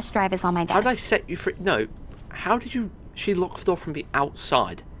 Warren's flash drive is on my desk. How did I set you free? No. How did she lock the door from the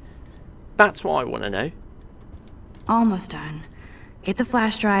outside? That's what I want to know. Almost done. Get the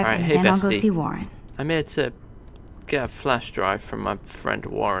flash drive and hey, then bestie. I'll go see Warren. I'm here to get a flash drive from my friend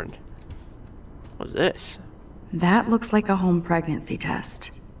Warren. What's this? That looks like a home pregnancy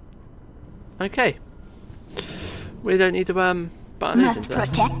test. Okay. We don't need to button those into that.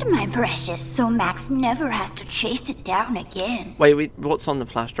 Must protect my precious so Max never has to chase it down again. Wait, what's on the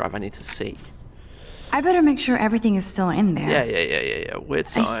flash drive? I need to see. I better make sure everything is still in there. Yeah. Weird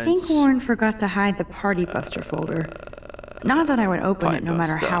science. I think Warren forgot to hide the Party Buster folder. Not that I would open it no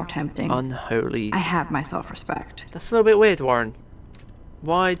matter how tempting. Unholy. I have my self-respect. That's a little bit weird, Warren.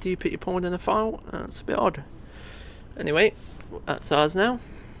 Why do you put your porn in a file? That's a bit odd. Anyway, that's ours now.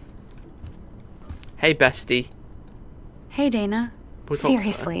 Hey, bestie. Hey, Dana.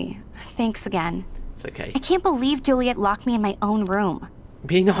 Seriously, thanks again. It's okay. I can't believe Juliet locked me in my own room.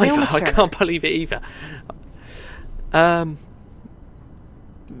 Me neither. I can't believe it either.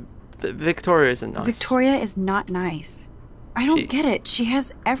 Victoria isn't nice. Victoria is not nice. I don't get it. She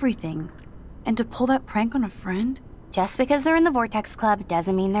has everything. And to pull that prank on a friend? Just because they're in the Vortex Club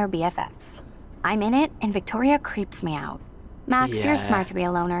doesn't mean they're BFFs. I'm in it, and Victoria creeps me out. Max, you're smart to be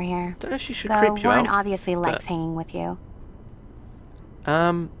a loner here. Don't know if she should creep you Warren out. obviously likes hanging with you.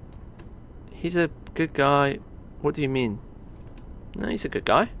 He's a good guy. What do you mean? No, he's a good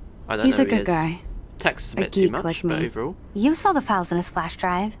guy. I don't know He's a who he good guy. Texts a bit too much, but overall. You saw the files in his flash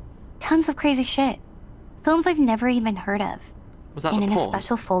drive. Tons of crazy shit. Films I've never even heard of. Was that and the in porn? a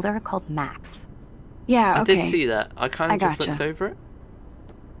special folder called Max. Yeah, okay. I did see that. I kind of just gotcha. looked over it.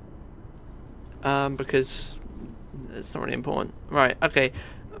 Because it's not really important. Right, okay.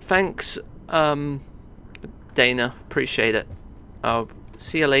 Thanks, Dana. Appreciate it. I'll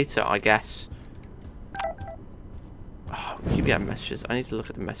see you later, I guess. Oh, we keep getting messages. I need to look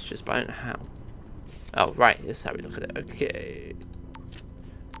at the messages, but I don't know how. Oh, right. This is how we look at it. Okay.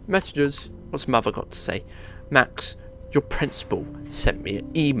 Messages. What's Mother got to say? Max, your principal sent me an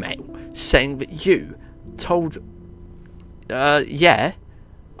email saying that you told... yeah.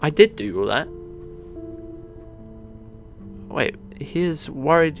 I did do all that. Wait, he is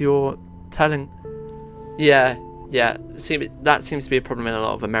worried you're telling... Yeah, Yeah, see, that seems to be a problem in a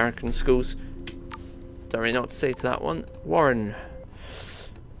lot of American schools. Don't really know what to say to that one. Warren.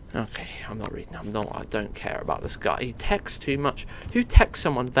 Okay, I'm not reading. I don't care about this guy. He texts too much. Who texts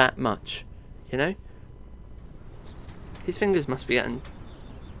someone that much? You know? His fingers must be getting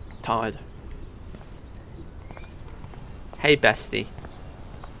tired. Hey, bestie.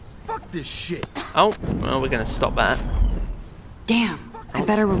 Fuck this shit. Oh, well, we're gonna stop that. Damn, I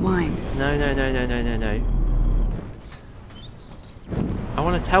better rewind. No. I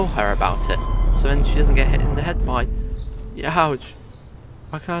want to tell her about it, so then she doesn't get hit in the head by... Yeah, ouch.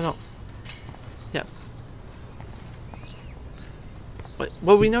 Why can I not? Yep. Wait,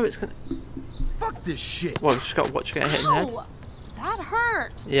 well, we know it's gonna... Fuck this shit. Well, we just got to watch her get hit in the head. That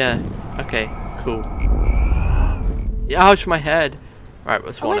hurt. Yeah, okay, cool. Yeah, ouch, my head. Right,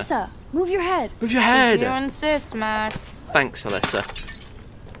 let's want Alyssa, move your head. Move your head. You insist, Max. Thanks, Alyssa.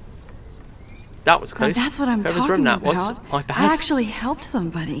 That was close. Now that's what I'm Whoever's talking room that about. was. My bad. I actually helped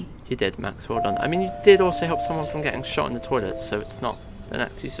somebody. You did, Max. Well done. I mean, you did also help someone from getting shot in the toilet, so it's not... Don't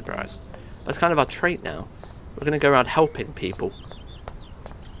act too surprised. That's kind of our trait now. We're going to go around helping people.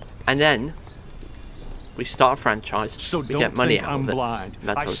 And then... we start a franchise. So we don't get money think out I'm of it. blind.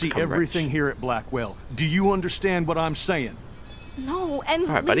 That's I how we see become everything rich. here at Blackwell. Do you understand what I'm saying? No, and All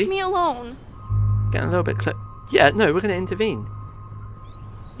right, leave buddy. me alone. Getting a little bit close. Yeah, no, we're going to intervene.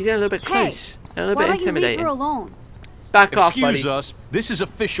 You're getting a little bit close. A little Why bit don't you intimidating. leave her alone? Back off, buddy. Excuse us. This is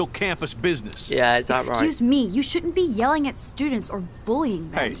official campus business. Yeah, is that right? Excuse me, you shouldn't be yelling at students or bullying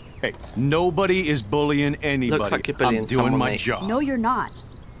them. Hey, nobody is bullying anybody. Looks like you're bullying I'm doing someone, my mate. job. No, you're not.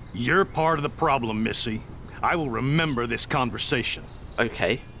 You're part of the problem, Missy. I will remember this conversation.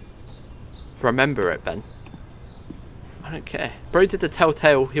 Okay. Remember it, Ben. I don't care. Bro did the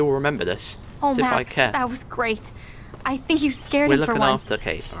telltale, he'll remember this. Oh, As if I Max, care. that was great. I think you scared We're him for looking once. after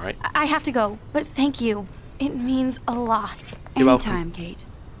Kate, alright? I have to go, but thank you. It means a lot. You're Anytime, welcome. Kate.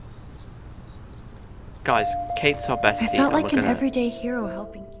 Guys, Kate's our bestie. I felt and like we're an gonna... everyday hero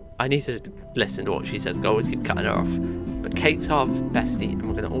helping you. I need to listen to what she says. I always keep cutting her off. But Kate's our bestie, and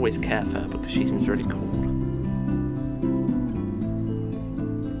we're going to always care for her because she seems really cool.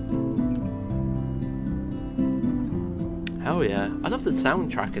 Hell yeah. I love the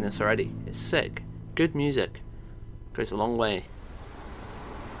soundtrack in this already. It's sick. Good music. Goes a long way.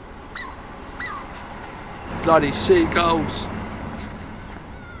 Bloody seagulls.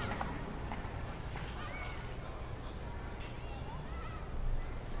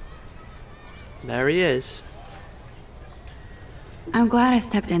 There he is. I'm glad I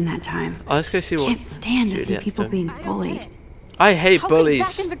stepped in that time. Oh, let's go see what Can't stand to see Juliet's people doing. being bullied. I hate How bullies. could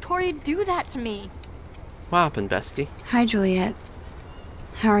Zach and Victoria do that to me? What happened, bestie? Hi, Juliet.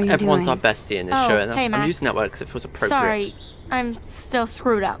 How are you Everyone's doing? our bestie in this Oh, show, and hey, I'm Max. using that word because it feels appropriate. Sorry, I'm still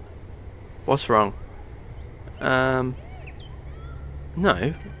screwed up. What's wrong?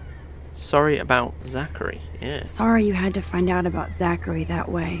 No. Sorry about Zachary. Yeah. Sorry you had to find out about Zachary that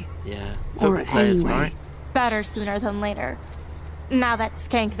way. Yeah. Or Football players, anyway. right? Better sooner than later. Now that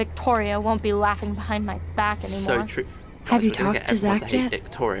skank Victoria won't be laughing behind my back anymore. So true. Have Guys, you we're gonna talked get to everyone Zach hate yet?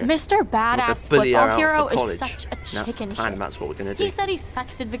 Victoria. Mr. We're Badass gonna bully her football out hero for is college. such a That's the chicken plan, shit. that's what we're gonna do. He said he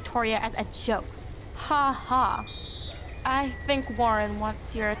sexted Victoria as a joke. Ha ha. I think Warren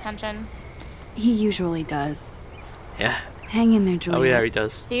wants your attention. He usually does. Yeah. Hang in there, Juliet. Oh yeah, he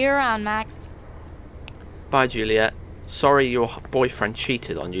does. See you around, Max. Bye, Juliet. Sorry your boyfriend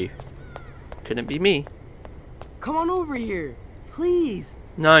cheated on you. Couldn't be me. Come on over here, please.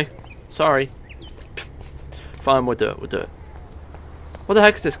 No. Sorry. Fine, we'll do it. We'll do it. What the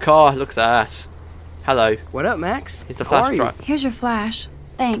heck is this car? It looks ass. Hello. What up, Max? It's the How are flash you? drive. Here's your flash.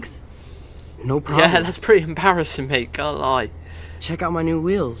 Thanks. No problem. Yeah, that's pretty embarrassing, mate. Can't lie. Check out my new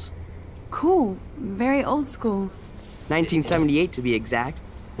wheels. Cool. Very old school. 1978 to be exact.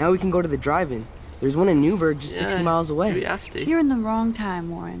 Now we can go to the drive-in. There's one in Newburgh just 60 miles away. We have to. You're in the wrong time,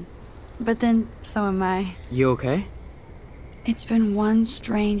 Warren. But then, so am I. You okay? It's been one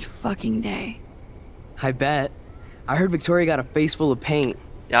strange fucking day. I bet. I heard Victoria got a face full of paint.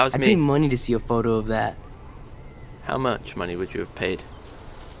 Yeah, that was I'd me. pay money to see a photo of that. How much money would you have paid?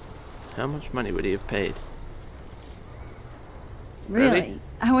 How much money would he have paid? Really?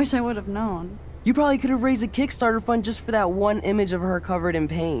 I wish I would have known. You probably could have raised a Kickstarter fund just for that one image of her covered in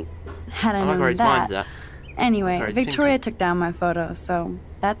paint. Had I I like where known his mind's that. at. Anyway, Where he's Victoria thinking. took down my photo, so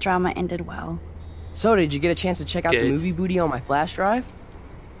that drama ended well. So, did you get a chance to check out the Good. movie booty on my flash drive?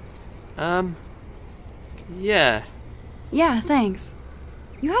 Yeah. Yeah, thanks.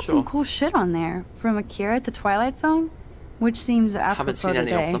 You had Sure. some cool shit on there, from Akira to Twilight Zone, which seems apropos Haven't seen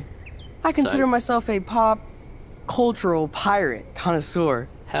any today. of them. I consider So? myself a pop cultural pirate connoisseur.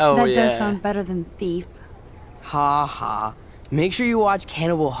 Hell That yeah. does sound better than thief. Ha ha. Make sure you watch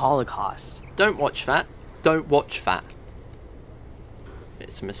Cannibal Holocaust. Don't watch that. Don't watch that.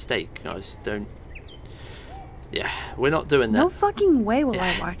 It's a mistake, guys. Don't. Yeah, we're not doing that. No fucking way will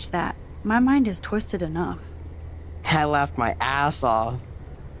I watch that. My mind is twisted enough. I laughed my ass off.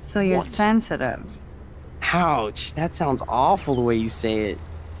 So you're sensitive. Ouch, that sounds awful the way you say it.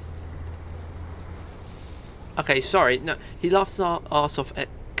 Okay, sorry. No, he laughs our ass off at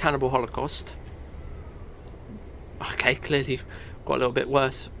Cannibal Holocaust. Okay, clearly got a little bit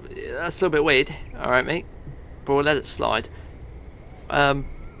worse. That's a little bit weird. Alright, mate. But we'll let it slide. How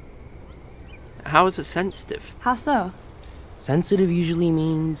is it sensitive? How so? Sensitive usually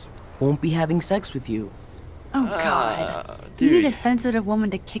means won't be having sex with you. Oh, God. Dude. You need a sensitive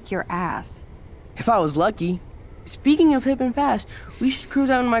woman to kick your ass. If I was lucky. Speaking of hip and fast, we should cruise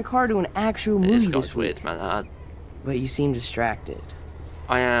out in my car to an actual movie This this guy's week. weird, man. But you seem distracted.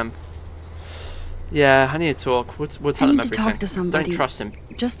 I am. Yeah, I need to talk. We'll tell him everything. Talk to somebody. Don't trust him.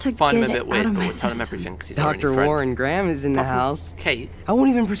 Just to find get him a bit it weird, out of but my we'll tell him system. everything because he's our only Dr. friend. Warren Graham is in the house. Kate. I won't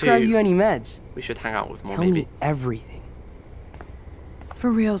even prescribe you any meds. We should hang out with more, Tell maybe. me everything. For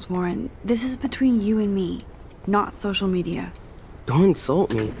reals, Warren. This is between you and me, not social media. Don't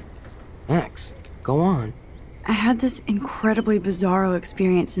insult me. Max, go on. I had this incredibly bizarro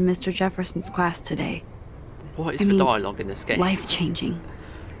experience in Mr. Jefferson's class today. What is the dialogue in this game? Life-changing.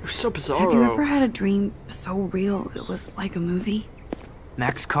 It was so bizarre. Have you ever had a dream so real it was like a movie?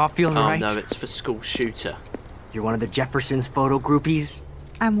 Max Caulfield, oh, right? No, it's for school shooter. You're one of the Jefferson's photo groupies?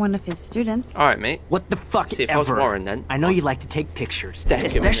 I'm one of his students. Alright, mate. What the fuck See, if ever? I was Warren, then I know you like to take pictures, Deck him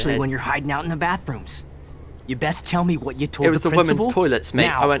in the especially head. when you're hiding out in the bathrooms. You best tell me what you told It was the principal. women's toilets, mate.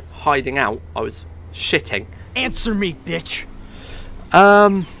 Now. I went hiding out. I was shitting. Answer me, bitch.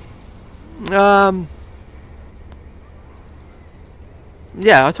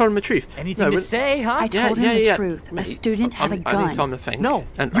 Yeah, I told him the truth. Anything to say, huh? I told him the truth. Mate, a student had a gun. I need time to think. No,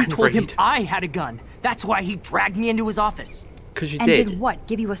 and you told him read. I had a gun. That's why he dragged me into his office. Because you and did. did what?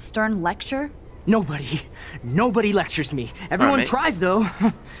 Give you a stern lecture? Nobody lectures me. Everyone right, tries, though.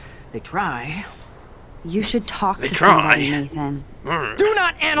 They try. You should talk They to try. somebody, Nathan. Do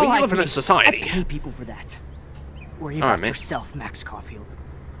not analyze We live in me. a society. I pay people for that. Worry All right, about mate. yourself, Max Caulfield.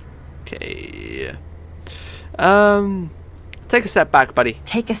 Okay. Take a step back, buddy.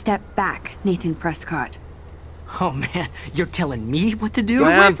 Take a step back, Nathan Prescott. Oh man, you're telling me what to do?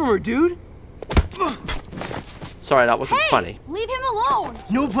 I Away am. from her, dude. Sorry, that wasn't funny. Leave him alone!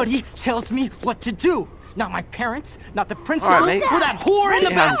 Nobody tells me what to do. Not my parents, not the principal, All right, mate. or that whore in the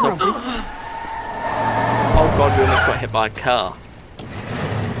Get your hands bathroom. off me. Oh god, we almost got hit by a car.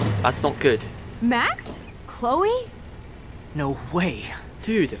 That's not good. Max? Chloe? No way.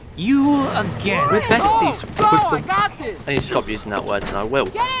 Dude. You again. We're besties. I got this. I need to stop using that word, and I will.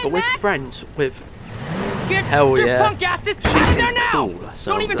 Get in, But we're Max. friends with... Get Hell your yeah. punk asses She out of seems there now. cool,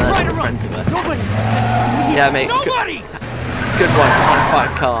 so Don't even let's try be to run. friends with her. Nobody. Yeah, mate. Nobody. Good one. Trying to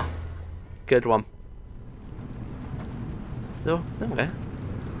fight a car. Good one. Oh, okay.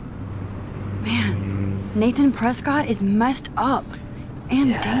 Man, Nathan Prescott is messed up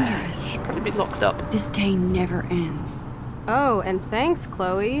and dangerous. Should probably be locked up. This day never ends. Oh, and thanks,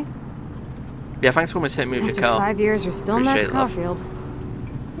 Chloe. Yeah, thanks for almost hitting me with After your car. 5 years, you're still Appreciate Max it, love. Caulfield.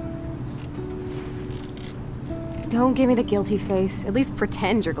 Don't give me the guilty face. At least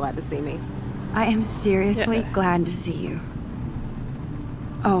pretend you're glad to see me. I am seriously glad to see you.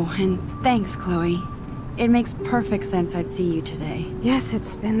 Oh, and thanks, Chloe. It makes perfect sense I'd see you today. Yes,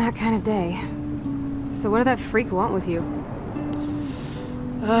 it's been that kind of day. So what did that freak want with you?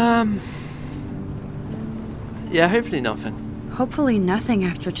 Yeah, hopefully nothing. Hopefully nothing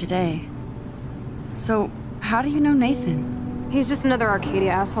after today. So, how do you know Nathan? He's just another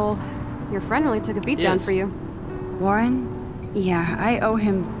Arcadia asshole. Your friend really took a beat down Yes. for you. Warren? Yeah, I owe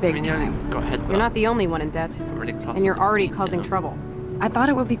him big time. Got headbutt. You're not the only one in debt. Really classed And you're as a already beat causing down. trouble. I thought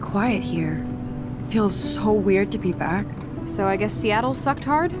it would be quiet here. Feels so weird to be back. So I guess Seattle sucked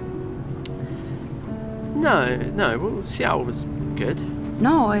hard? No. Well, Seattle was good.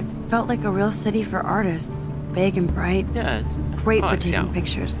 No, it felt like a real city for artists. Big and bright. Yeah, it's Great I for like taking Seattle.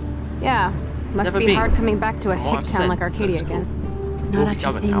 pictures. Yeah. Must Never be been. hard coming back to a From what hip I've town seen, like Arcadia looks cool. again. Not We'll be after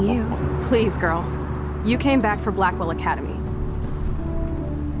going seeing at one you. point. Please, girl. You came back for Blackwell Academy.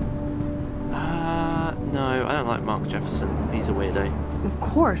 No, I don't like Mark Jefferson. He's a weirdo. Of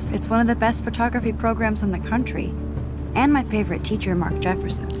course, it's one of the best photography programs in the country. And my favorite teacher, Mark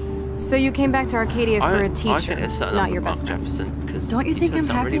Jefferson. So you came back to Arcadia for a I teacher, think there's something not up your with best Mark friend. Jefferson, because Don't you he think said I'm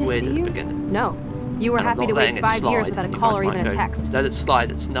something happy really to weird see at you? the beginning. No. You were And I'm happy not to letting wait it 5 years slide, without a and you call guys or might even a go, text. Let it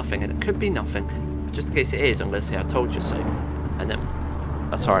slide, it's nothing, and it could be nothing. But just in case it is, I'm going to say I told you so. And then...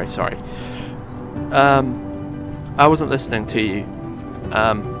 sorry. I wasn't listening to you.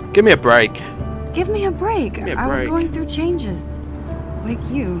 Give me a break. Give me a break. Give me a I was break. going through changes. Like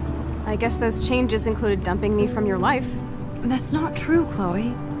you. I guess those changes included dumping me from your life. That's not true,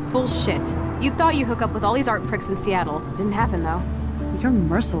 Chloe. Bullshit. You thought you hook up with all these art pricks in Seattle. Didn't happen, though. You're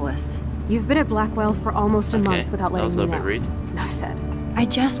merciless. You've been at Blackwell for almost a month without letting me know. That was a little bit rude. Enough said. I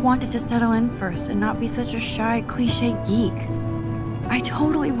just wanted to settle in first and not be such a shy, cliche geek. I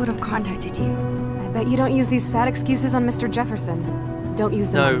totally would have contacted you. I bet you don't use these sad excuses on Mr. Jefferson. Don't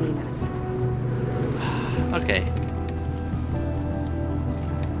use them on me, Max. Okay.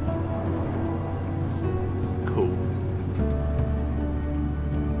 Cool.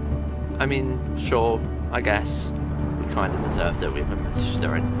 I mean, sure, I guess. We kind of deserved it. We haven't messaged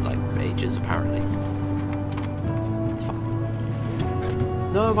her in, like, ages, apparently. It's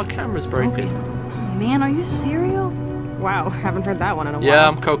fine. No, my camera's broken. Okay. Oh, man, are you serial? Wow, haven't heard that one in a while. Yeah,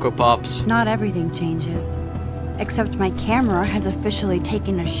 I'm Cocoa Pops. Not everything changes. Except my camera has officially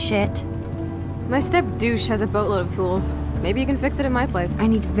taken a shit. My step-douche has a boatload of tools. Maybe you can fix it at my place. I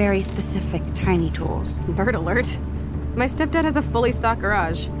need very specific, tiny tools. Nerd alert. My stepdad has a fully stocked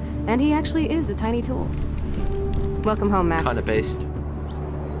garage, and he actually is a tiny tool. Welcome home, Max. Kinda based.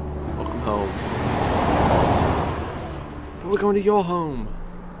 Welcome home. But we're going to your home.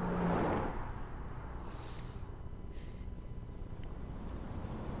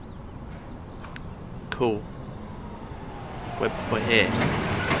 Cool. We're here.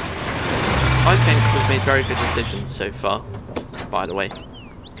 I think we've made very good decisions so far, by the way,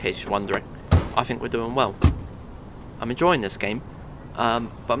 in case you're wondering. I think we're doing well. I'm enjoying this game,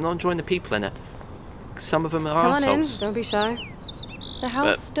 but I'm not enjoying the people in it. Some of them are Come assholes. on in, don't be shy. The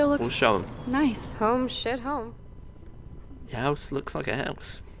house still looks we'll show them. nice. Home, shit, home. Your house looks like a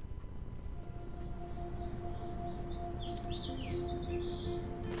house.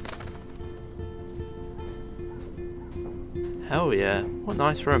 Hell yeah, what a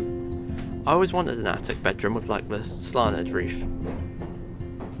nice room. I always wanted an attic bedroom with like the slanted roof.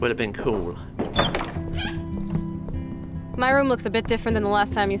 Would have been cool. My room looks a bit different than the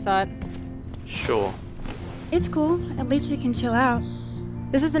last time you saw it. Sure. It's cool. At least we can chill out.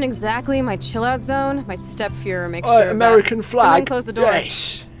 This isn't exactly my chill out zone. My stepfuhrer makes sure American flag. Come in, close the door.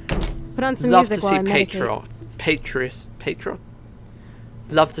 Yes. Put on some Love music to while see I medicate. patriot.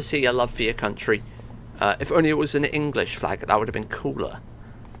 Love to see your love for your country. If only it was an English flag, that would have been cooler.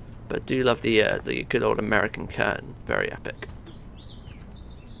 But I do love the good old American curtain. Very epic.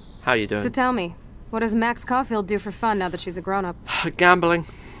 How you doing? So tell me, what does Max Caulfield do for fun now that she's a grown-up? Gambling.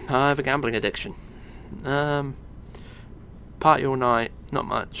 I have a gambling addiction. Party all night. Not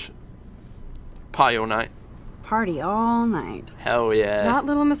much. Party all night. Party all night. Hell yeah. Not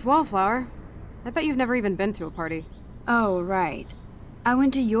little Miss Wallflower. I bet you've never even been to a party. Oh, right. I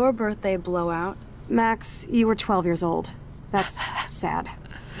went to your birthday blowout. Max, you were 12 years old. That's sad.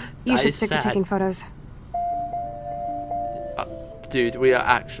 You should stick to taking photos. Dude, we are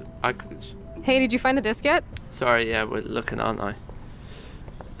actually... Hey, did you find the disc yet? Sorry, yeah, we're looking, aren't I?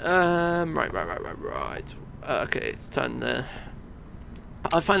 Right. Okay, it's turned there.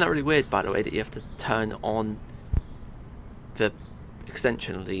 I find that really weird, by the way, that you have to turn on the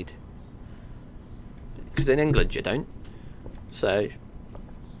extension lead. Because in England you don't. So...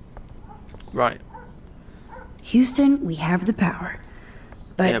 Right. Houston, we have the power.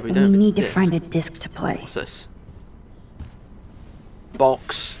 But yeah, we we need to find a disc to play. What's this?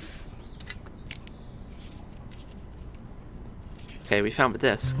 Box. Okay, we found the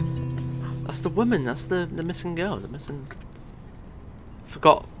disc. That's the woman, that's the missing girl, the missing...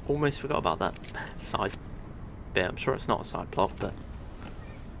 Almost forgot about that side bit. I'm sure it's not a side plot, but...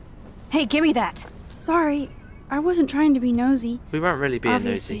 Hey, give me that! Sorry, I wasn't trying to be nosy. We weren't really being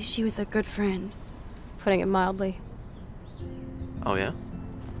Obviously, nosy. she was a good friend. It's putting it mildly. Oh yeah?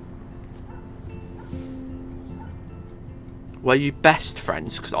 Were you best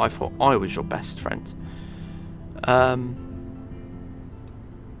friends? Because I thought I was your best friend.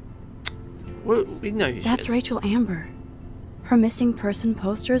 We know who she That's is. Rachel Amber. Her missing person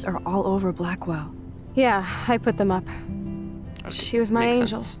posters are all over Blackwell. Yeah, I put them up. Okay, she was my makes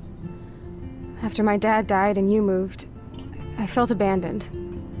angel. sense. After my dad died and you moved, I felt abandoned.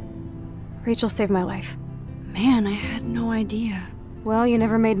 Rachel saved my life. Man, I had no idea. Well, you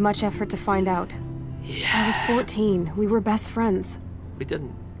never made much effort to find out. Yeah. I was 14. We were best friends. We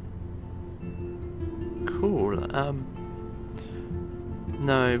didn't. Cool.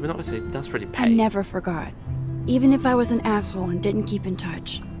 No, we're not gonna say that's really I never forgot. Even if I was an asshole and didn't keep in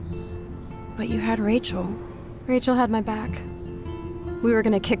touch. But you had Rachel. Rachel had my back. We were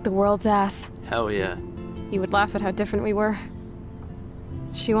gonna kick the world's ass. Hell yeah. You would laugh at how different we were.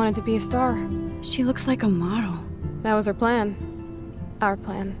 She wanted to be a star. She looks like a model. That was her plan. Our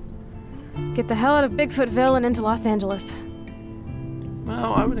plan. Get the hell out of Bigfootville and into Los Angeles.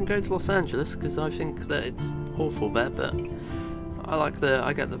 Well, I wouldn't go to Los Angeles because I think that it's awful there, but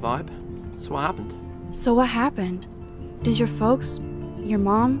I get the vibe. So what happened? So what happened? Did your folks, your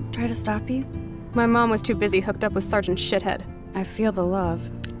mom, try to stop you? My mom was too busy hooked up with Sergeant Shithead. I feel the love.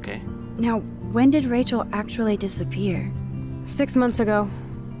 Okay. Now, when did Rachel actually disappear? 6 months ago.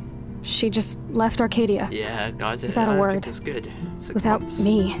 She just left Arcadia. Yeah, guys, without a word. It's good. 6 without months.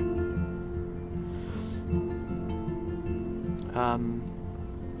 Me.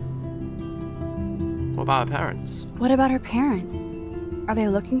 What about her parents? What about her parents? Are they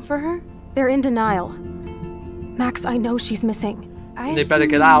looking for her? They're in denial. Max, I know she's missing. They better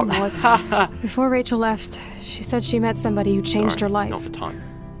get out. Before Rachel left, she said she met somebody who changed her life. Not the time.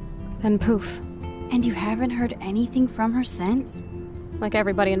 Then poof. And you haven't heard anything from her since? Like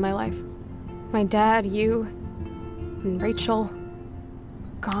everybody in my life. My dad, you, and Rachel.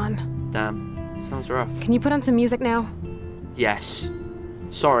 Gone. Damn. Sounds rough. Can you put on some music now? Yes.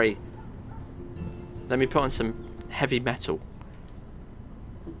 Sorry. Let me put on some heavy metal.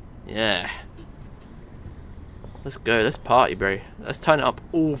 Yeah. Let's go. Let's party, bro. Let's turn it up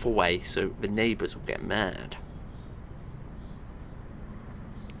all the way so the neighbours will get mad.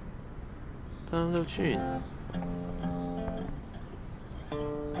 Put on a little tune.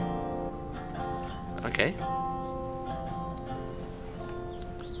 Okay.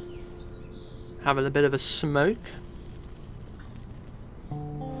 Having a bit of a smoke.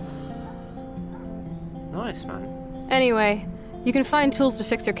 Nice, man. Anyway, you can find tools to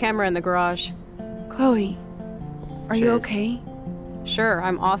fix your camera in the garage. Chloe, are you okay? Sure,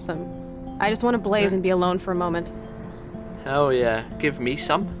 I'm awesome. I just want to blaze and be alone for a moment. Hell yeah. Give me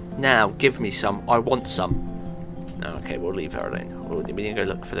some. Now, give me some. I want some. No, okay, we'll leave her alone. We need to go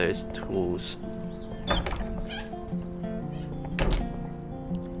look for those tools.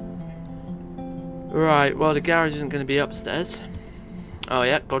 Right, well, the garage isn't going to be upstairs. Oh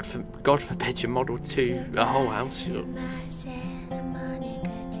yeah, God forbid you model to a whole house. So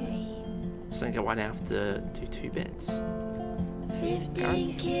I think why they have to do 2 bits.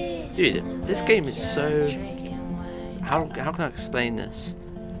 Dude, this game is so... How can I explain this?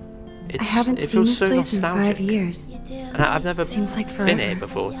 I haven't seen this place in 5 years. And I've never Seems like been here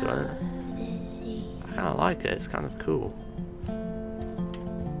before, so I don't know. I kind of like it. It's kind of cool.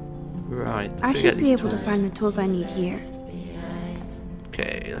 Right. I should be able to find the tools I need here.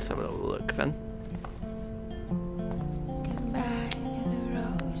 Okay, let's have a little look then.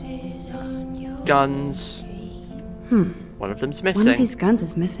 Guns. One of them's missing. One of these guns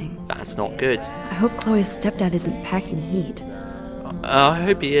is missing. That's not good. I hope Chloe's stepdad isn't packing heat. I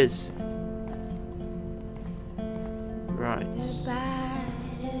hope he is. Right.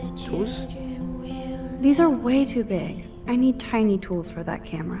 Tools? These are way too big. I need tiny tools for that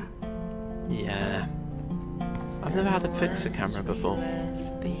camera. Yeah. I've never had to fix a camera before.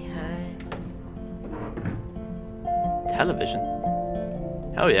 Television.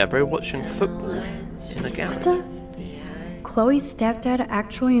 Hell yeah, bro, watching football in the garage. What the? Chloe's stepdad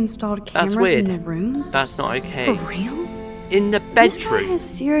actually installed cameras in the rooms? That's not okay. For reals? In the bedroom. This guy has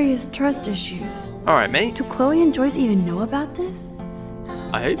serious trust issues. Alright, mate. Do Chloe and Joyce even know about this?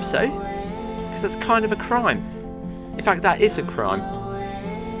 I hope so. Because that's kind of a crime. In fact, that is a crime.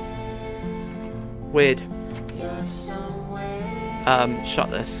 Weird. Shut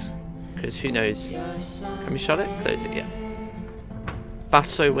this. Because who knows? Can we shut it? Close it, yeah. That's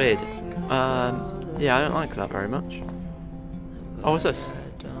so weird. Yeah, I don't like that very much. Oh, what's this?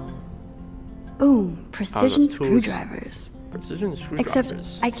 Boom, precision screwdrivers. Precision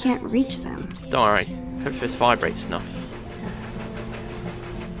screwdrivers. Except I can't reach them. Don't worry. Hope this vibrates enough.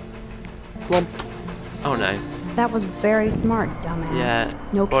 Whomp. Oh no. That was very smart, dumbass. Yeah.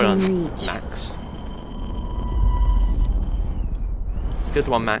 No can reach. Max. Good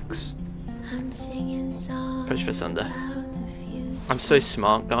one, Max. Push this under. I'm so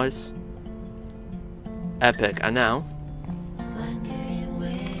smart, guys. Epic. And now,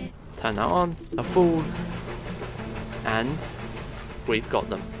 turn that on. A fool. And we've got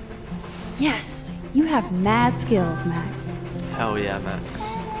them. Yes, you have mad skills, Max. Hell yeah, Max.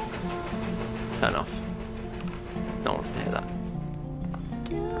 Turn off. No one wants to hear that.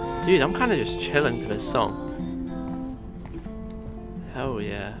 Dude, I'm kind of just chilling to this song. Hell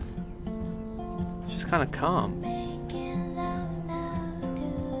yeah. It's just kind of calm.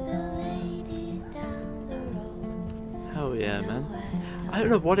 Hell yeah, man. I don't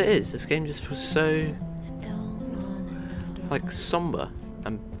know what it is. This game just feels so like somber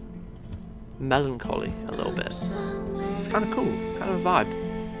and melancholy a little bit. It's kind of cool, kind of a vibe.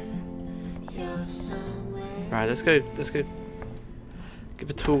 Right, let's go. Let's go. Give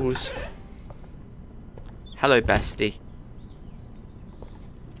the tools. Hello, bestie.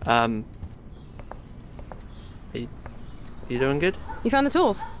 You doing good? You found the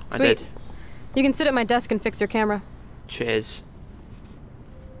tools. Sweet. I did. You can sit at my desk and fix your camera. Cheers.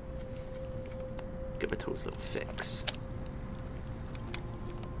 Give the tools a little fix.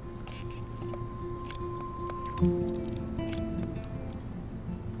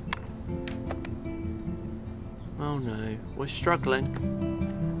 Oh no, we're struggling.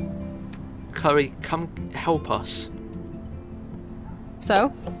 Chloe, come help us.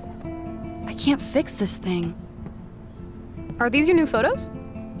 So? I can't fix this thing. Are these your new photos?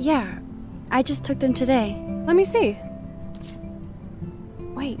 Yeah, I just took them today. Let me see.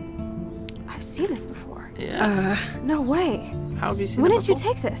 Wait, I've seen this before. Yeah. No way. How have you seen it When before? did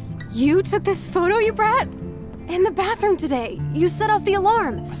you take this? You took this photo, you brat? In the bathroom today. You set off the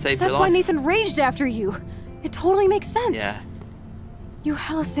alarm. I saved your That's why life. Nathan raged after you. It totally makes sense. Yeah. You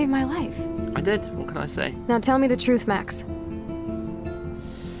hella saved my life. I did. What can I say? Now tell me the truth, Max.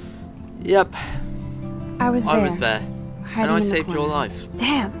 Yep. I was there. And I saved your life.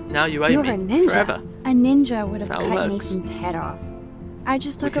 Damn. Now you owe You're me a ninja. forever. A ninja would have That's how cut it works. Nathan's head off. I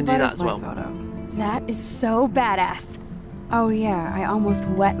just took a can do that as butterfly well. photo. That is so badass. Oh yeah, I almost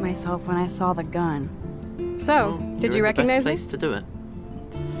wet myself when I saw the gun. So, did you recognize me? Place to do it.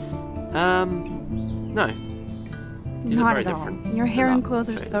 No. You look Not very at all. different Your to hair and that clothes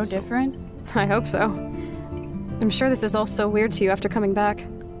are photo, so different. I hope so. I'm sure this is all so weird to you after coming back.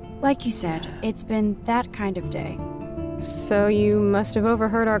 Like you said, it's been that kind of day. So you must have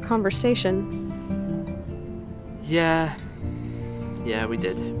overheard our conversation. Yeah. Yeah, we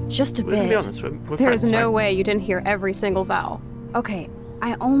did. Just a We're gonna bit. be honest, we're There's friends, no right? way you didn't hear every single vowel. Okay,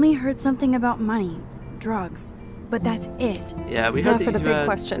 I only heard something about money, drugs, but that's it. Yeah, we Now heard for that the you big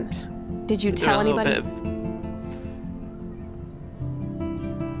question. Did you were tell doing a little anybody? bit of-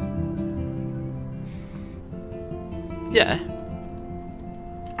 Yeah.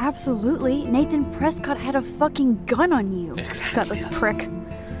 Absolutely. Nathan Prescott had a fucking gun on you. Exactly. Gutless prick.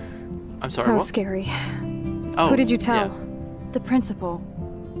 I'm sorry, That what? was scary. Oh, Who did you tell? yeah. The principal.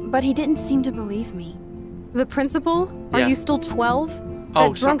 But he didn't seem to believe me. The principal? Are Yeah. you still 12? Oh,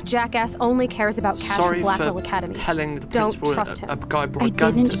 that drunk jackass only cares about cash Sorry from Blackwell for Academy. telling the Don't principal trust him. a guy brought I a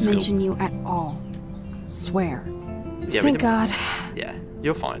gun to didn't school. mention you at all. Swear. Yeah, Thank we didn't- God. Yeah,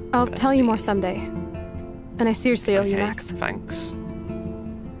 you're fine. I'll bestie. tell you more someday. And I seriously owe you, Okay, Max. Thanks.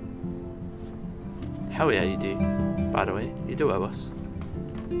 Hell yeah, you do. By the way, you do owe us.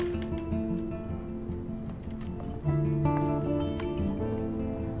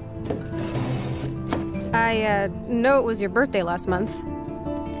 I know it was your birthday last month.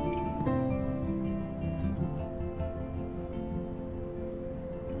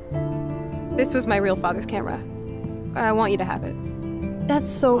 This was my real father's camera. I want you to have it. That's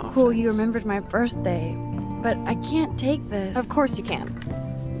so cool thanks. you remembered my birthday. But I can't take this. Of course you can.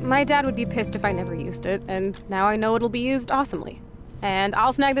 My dad would be pissed if I never used it, and now I know it'll be used awesomely. And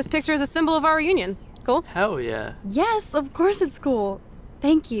I'll snag this picture as a symbol of our reunion. Cool? Hell yeah. Yes, of course it's cool.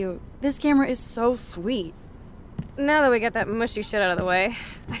 Thank you. This camera is so sweet. Now that we got that mushy shit out of the way,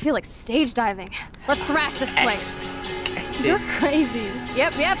 I feel like stage diving. Let's thrash this place. You're crazy.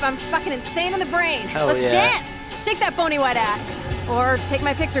 Yep, I'm fucking insane in the brain. Hell Let's yeah. dance! Shake that bony white ass. Or take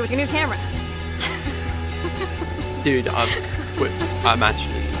my picture with your new camera. Dude, I'm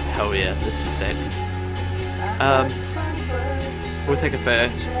actually, hell yeah, this is sick. We'll take a photo.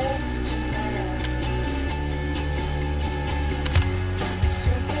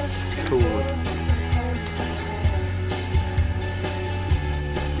 Cool.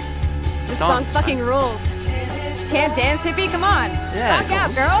 This song Dance, fucking man. rules. Can't dance, hippie? Come on. Yeah, Rock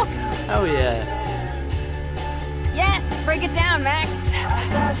out, girl. Hell yeah. Yes, break it down, Max.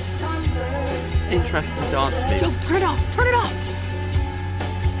 Interesting dance Yo, moves. turn it off. Turn it off.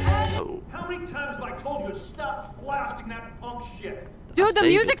 Oh. How many times have I told you to stop blasting that punk shit? Dude, That's the David,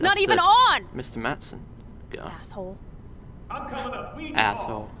 music's not that's even the- on. Mr. Matson. Go. Asshole. I'm coming up. We need to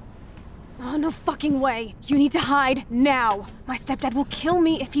Asshole. Oh, no fucking way. You need to hide now. My stepdad will kill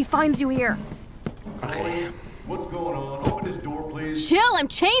me if he finds you here. Okay. What's going on? Open this door, please. Chill, I'm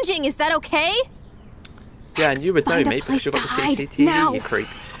changing. Is that okay? Yeah, and you would know, Find a mate, because place you've got to the hide CCTV, now. you creep.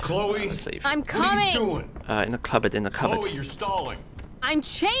 Chloe, Let's leave. I'm what are you coming. doing? In the cupboard, in the cupboard. Chloe, you're stalling. I'm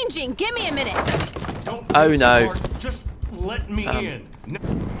changing. Give me a minute. Don't Oh, get no. smart. Just let me in. No.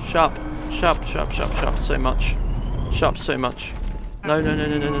 Sharp, sharp, sharp, sharp, sharp, so much. Sharp, so much. No, no, no,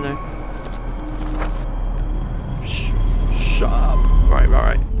 no, no, no, no. Sharp.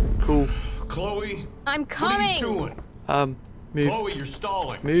 Right. Cool. Chloe, I'm what are you coming. doing? Move. Chloe, you're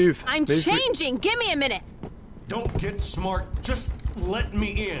stalling. Move. I'm Move. changing. Give me a minute. Don't get smart. Just let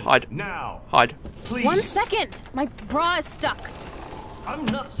me in. Hide. Now. Hide. Please. 1 second. My bra is stuck. I'm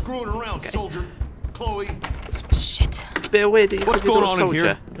not screwing around, soldier. Chloe. Shit. It's a bit weird that you What's your going on soldier, in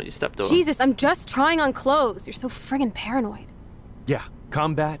here? but you stepped over. Jesus, I'm just trying on clothes. You're so friggin' paranoid. Yeah,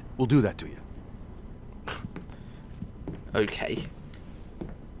 combat will do that to you. Okay.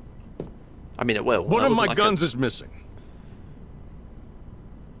 I mean, it will. One of my guns is missing.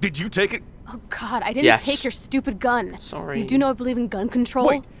 Did you take it? Oh God, I didn't take your stupid gun. Sorry. You do know I believe in gun control?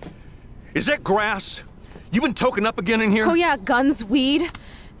 Wait, is that grass? You been toking up again in here? Oh yeah, guns, weed.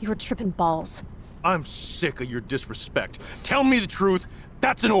 You were tripping balls. I'm sick of your disrespect. Tell me the truth.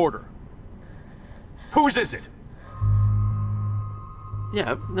 That's an order. Whose is it?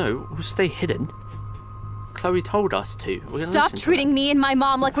 Yeah, no, we'll stay hidden. Chloe told us to. Stop treating me and my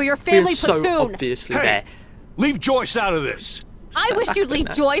mom like we're your family platoon. So obviously there. Leave Joyce out of this. I wish you'd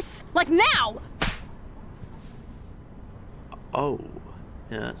leave Joyce, like now. Oh,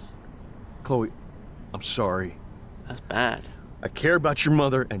 yes. Chloe, I'm sorry. That's bad. I care about your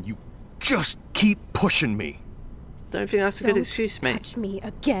mother, and you just keep pushing me. Don't think that's a good excuse, mate. Touch me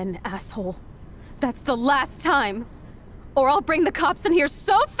again, asshole. That's the last time. Or I'll bring the cops in here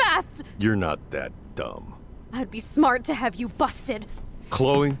so fast. You're not that dumb. I'd be smart to have you busted.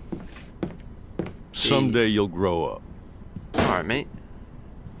 Chloe, someday you'll grow up. Alright, mate.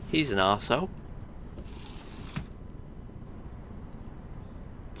 He's an arsehole.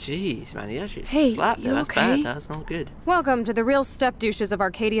 Jeez, man, he actually slapped her. That's bad. That's not good. Welcome to the real step douches of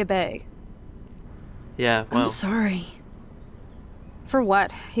Arcadia Bay. Yeah, well. I'm sorry. For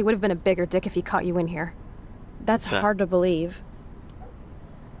what? He would have been a bigger dick if he caught you in here. That's hard to believe.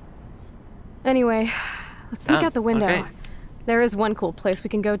 Anyway, let's sneak out the window. Okay. There is one cool place we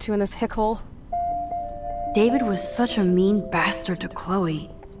can go to in this hick hole. David was such a mean bastard to Chloe.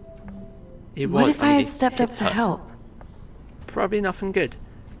 What if I had stepped up to help? Probably nothing good.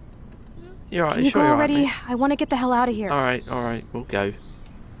 You're right. Can you go you're already? right, I want to get the hell out of here. Alright, we'll go.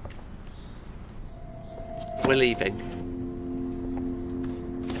 We're leaving.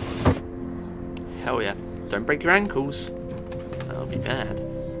 Hell yeah. Don't break your ankles. That'll be bad.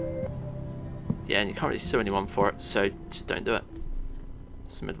 Yeah, and you can't really sue anyone for it, so just don't do it.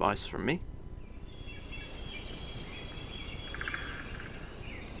 Some advice from me.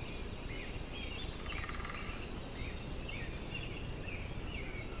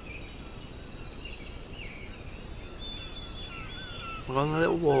 We're on a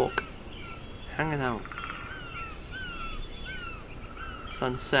little walk, hanging out.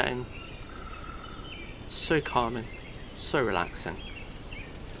 Sun setting. So calming, so relaxing.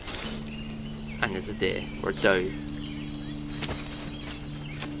 And there's a deer, or a doe.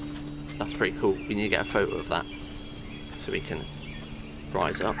 That's pretty cool. We need to get a photo of that, so we can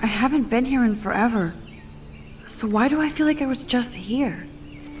rise up. I haven't been here in forever. So why do I feel like I was just here?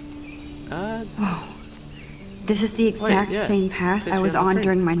 Whoa. This is the exact same path I was on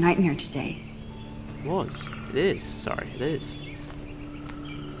during my nightmare today. It is. Sorry, it is.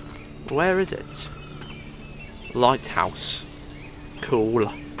 Where is it? Lighthouse. Cool.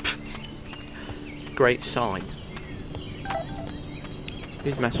 Great sign.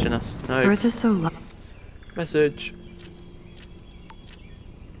 Who's messaging us? No. Earth is so low. Message.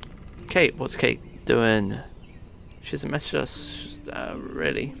 Kate, what's Kate doing? She hasn't messaged us,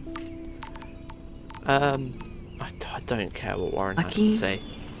 really. I don't care what Warren has to say.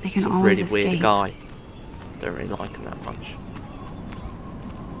 He's a really weird guy. Don't really like him that much.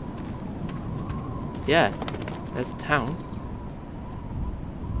 Yeah, there's a town.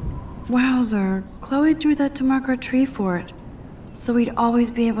 Wowzer, Chloe drew that to mark our tree fort, so we'd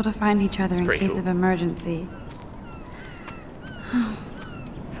always be able to find each other in case of emergency.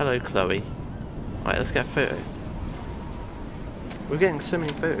 Hello, Chloe. Right, let's get a photo. We're getting so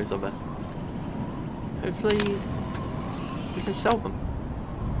many photos of her. Hopefully, we can sell them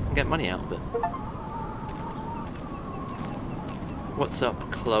and get money out of it. What's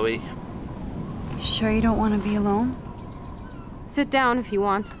up, Chloe? Sure you don't want to be alone? Sit down if you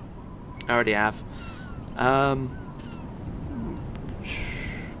want. I already have.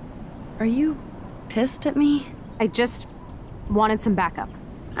 Are you pissed at me? I just wanted some backup.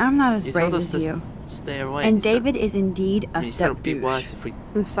 I'm not as brave as you. Stay away. And David is indeed a step douche.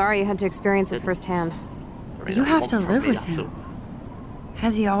 I'm sorry you had to experience it firsthand. You have to live with him.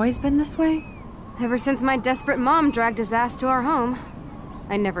 Has he always been this way? Ever since my desperate mom dragged his ass to our home,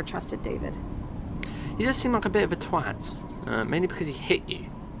 I never trusted David. He does seem like a bit of a twat, mainly because he hit you,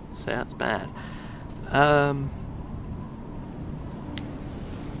 so that's bad.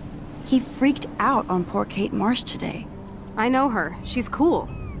 He freaked out on poor Kate Marsh today. I know her. She's cool.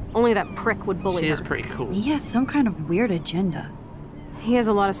 Only that prick would bully her. She is pretty cool. He has some kind of weird agenda. He has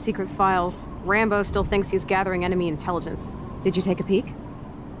a lot of secret files. Rambo still thinks he's gathering enemy intelligence. Did you take a peek?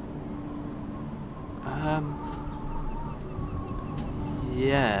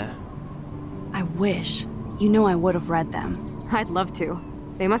 Yeah. I wish. You know I would have read them. I'd love to.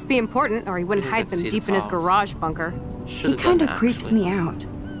 They must be important, or he wouldn't hide them deep in his garage bunker. He kind of creeps me out.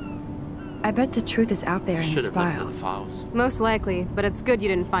 I bet the truth is out there in his files. Most likely, but it's good you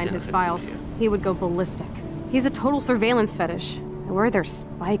didn't find his files. He would go ballistic. He's a total surveillance fetish. Where are there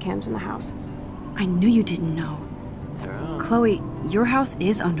spy cams in the house? I knew you didn't know. Chloe, your house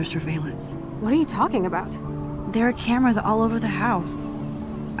is under surveillance. What are you talking about? There are cameras all over the house.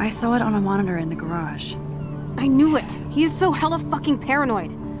 I saw it on a monitor in the garage. I knew it! He's so hella fucking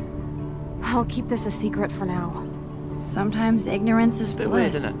paranoid. I'll keep this a secret for now. Sometimes ignorance is bliss.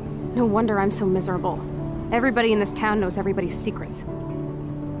 Weird, isn't it? No wonder I'm so miserable. Everybody in this town knows everybody's secrets.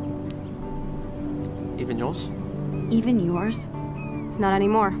 Even yours? Even yours? Not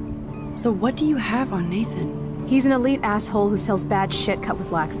anymore. So what do you have on Nathan? He's an elite asshole who sells bad shit cut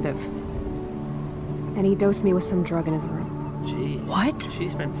with laxative. And he dosed me with some drug in his room. Jeez. What?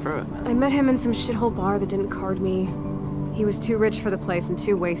 She's been through it, man. I met him in some shithole bar that didn't card me. He was too rich for the place and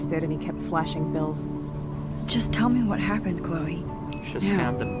too wasted, and he kept flashing bills. Just tell me what happened, Chloe. Just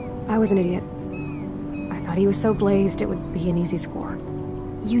scammed him. I was an idiot. I thought he was so blazed it would be an easy score.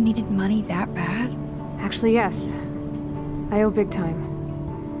 You needed money that bad? Actually, yes. I owe big time.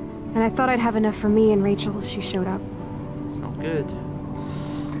 And I thought I'd have enough for me and Rachel if she showed up. It's not good.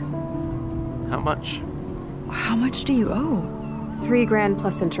 How much? How much do you owe? $3 grand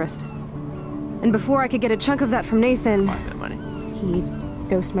plus interest. And before I could get a chunk of that from Nathan, he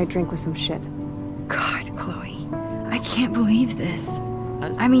dosed my drink with some shit. God, Chloe. I can't believe this.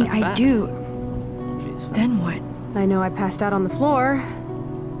 I bad. do. Then what? I know I passed out on the floor.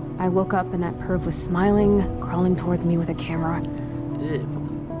 I woke up and that perv was smiling, crawling towards me with a camera.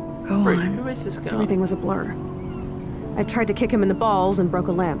 Go on. Who is this guy? Everything was a blur. I tried to kick him in the balls and broke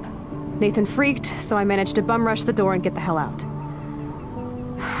a lamp. Nathan freaked, so I managed to bum rush the door and get the hell out.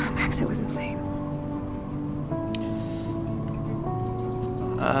 Max, it was insane.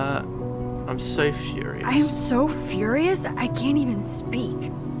 I'm so furious. I am so furious, I can't even speak.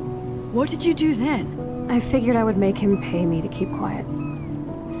 What did you do then? I figured I would make him pay me to keep quiet.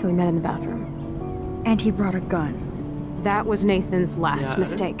 So we met in the bathroom. And he brought a gun. That was Nathan's last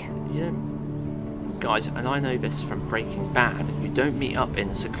mistake. Guys, and I know this from Breaking Bad, you don't meet up in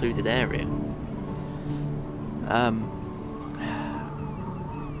a secluded area.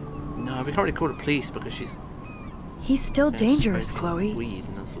 No, we can't really call the police because she's... He's still dangerous, Chloe.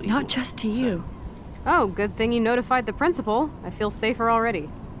 Not just to you. Oh, good thing you notified the principal. I feel safer already.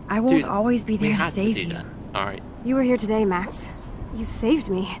 I won't always be there to save you. Alright. You were here today, Max. You saved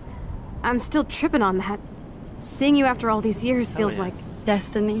me. I'm still tripping on that. Seeing you after all these years feels like...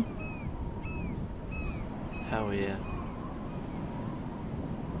 destiny. Hell yeah.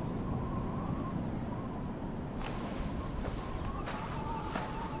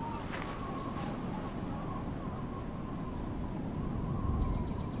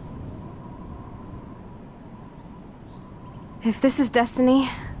 If this is destiny,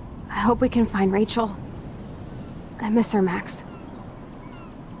 I hope we can find Rachel. I miss her, Max.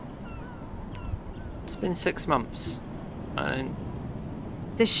 It's been 6 months.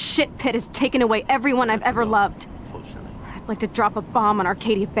 This shit pit has taken away everyone I've ever loved. Unfortunately. I'd like to drop a bomb on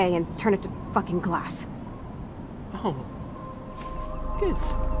Arcadia Bay and turn it to fucking glass. Oh. Good.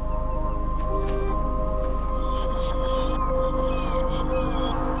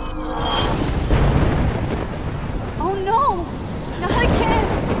 Oh no! Not again!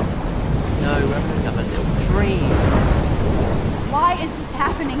 No, we're having another little dream. Why is this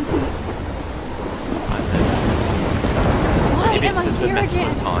happening to me? I know. Why Maybe am I because we're here messing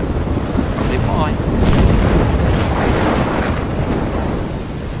again? with time. Probably why.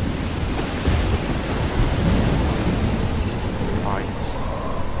 Right.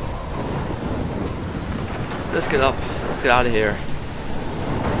 Let's get up. Let's get out of here.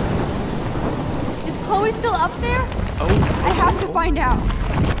 Is Chloe still up there? Oh. I have to find out.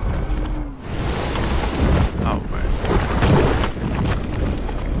 Oh, man.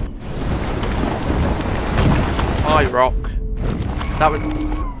 Hi, Rock. That would...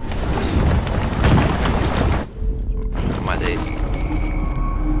 Look at my days.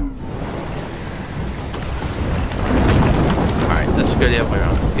 Alright, let's go the other way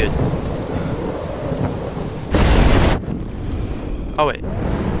around. Good. Oh, wait.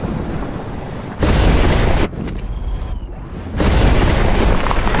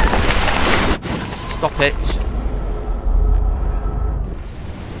 Stop it.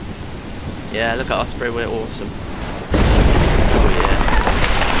 Yeah, look at us, bro. We're awesome. Oh yeah.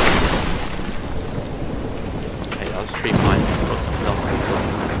 Okay, that was tree pines. Got something else to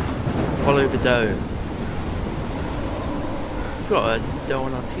collapse. Follow the dough. We've got a dough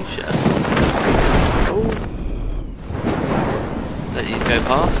on our t-shirt. Oh. Let these go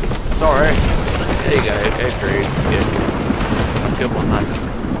past. Sorry. There you go. Go through. Good. Good one, lads.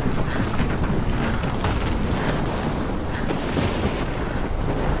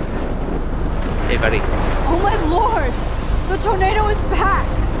 Hey, buddy. Oh my lord! The tornado is back!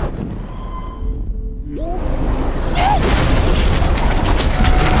 Shit!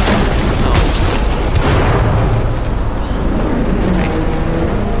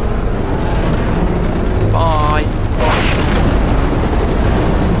 Bye.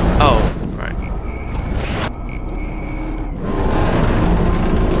 Oh, right.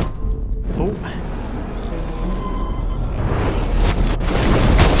 Oh.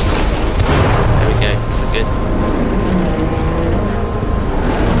 There we go. That's good.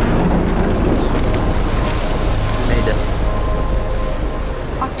 We made it.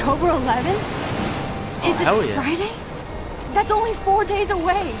 October 11th? Is this hell yeah. Friday? That's only 4 days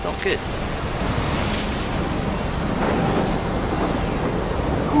away. It's not good.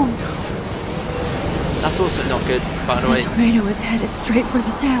 Oh no. That's also not good, by the way. The tornado is headed straight for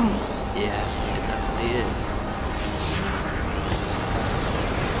the town. Yeah, it definitely is.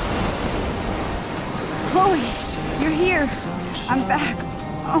 Chloe, you're here. I'm back.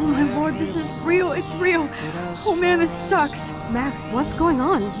 Oh my lord, this is real. It's real. Oh man, this sucks. Max, what's going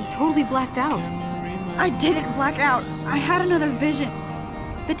on? You totally blacked out. I didn't black out. I had another vision.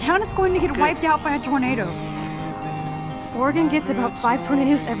 The town is going to get wiped out by a tornado. Oregon gets about 5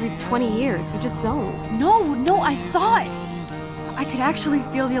 tornadoes every 20 years. You just zone. No, I saw it. I could actually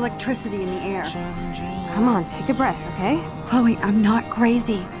feel the electricity in the air. Come on, take a breath, okay? Chloe, I'm not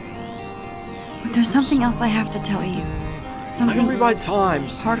crazy. But there's something else I have to tell you. Something my time.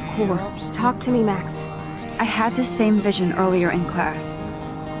 hardcore. Talk to me, Max. I had this same vision earlier in class.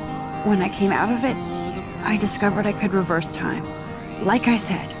 When I came out of it, I discovered I could reverse time. Like I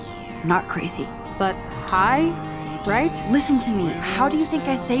said, not crazy. But high, right? Listen to me. How do you think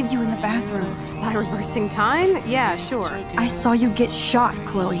I saved you in the bathroom? By reversing time? Yeah, sure. I saw you get shot,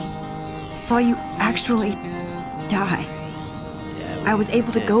 Chloe. Saw you actually die. Yeah, I was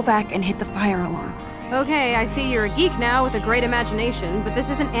able to go back and hit the fire alarm. Okay, I see you're a geek now with a great imagination, but this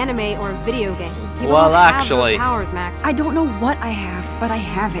isn't anime or a video game. You Well, don't have actually- those powers, Max. I don't know what I have, but I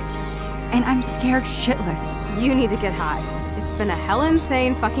have it. And I'm scared shitless. You need to get high. It's been a hell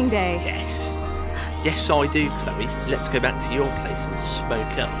insane fucking day. Yes. Yes, I do, Chloe. Let's go back to your place and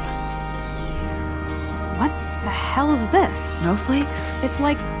smoke up. What the hell is this? Snowflakes? It's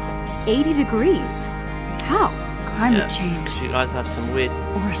like 80 degrees. How? Climate change. You guys have some weird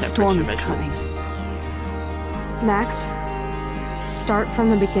Or a storm is coming. Max, start from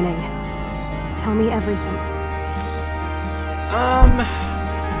the beginning. Tell me everything.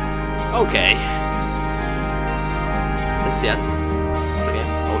 Okay. Is this the end? Okay.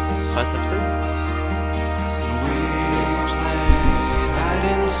 Oh, first episode?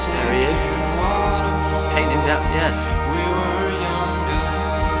 There he is. Painting that, yeah.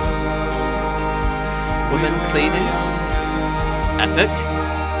 Woman cleaning. Epic.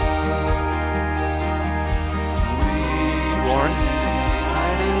 Warren.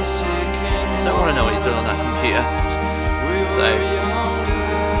 Don't want to know what he's doing on that computer. So,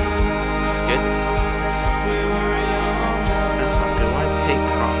 good. That's not good. Why is Kate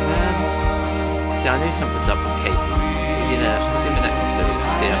crying, man? See, I knew something's up with Kate. Maybe in the next episode we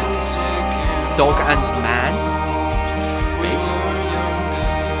can see her. Dog and man. Beast.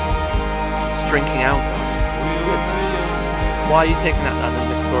 It's drinking alcohol. Good. Why are you taking that down,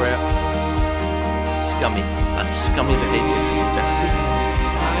 Victoria? Scummy. That's scummy behaviour from you, bestie.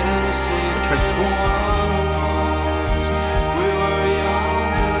 The principal.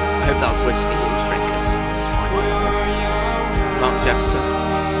 I hope that was whiskey he was drinking. It's fine. Mark Jefferson.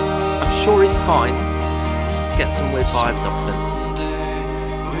 I'm sure he's fine. Just get some weird vibes off him.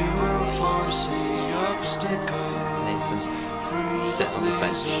 Nathan. Sitting on the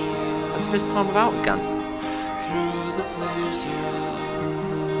bench. And first time without a gun.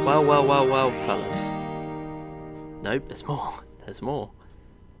 Well, fellas. Nope, there's more. There's more.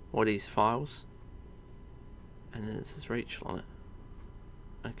 What are these files? And then it says Rachel on it.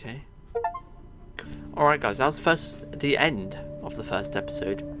 Okay. Alright guys, that was the end of the first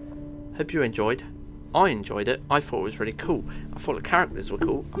episode. Hope you enjoyed. I enjoyed it. I thought it was really cool. I thought the characters were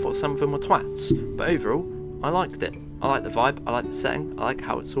cool. I thought some of them were twats. But overall, I liked it. I like the vibe. I like the setting. I like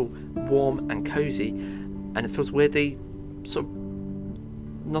how it's all warm and cozy. And it feels weirdly sort of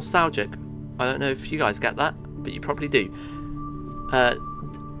nostalgic. I don't know if you guys get that, but you probably do.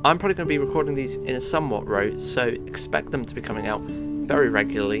 I'm probably going to be recording these in a somewhat row, so expect them to be coming out very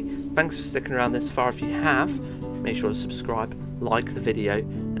regularly. Thanks for sticking around this far. If you have, make sure to subscribe, like the video,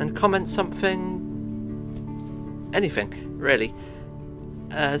 and comment something, anything, really.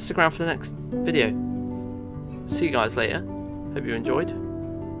 Stick around for the next video. See you guys later. Hope you enjoyed.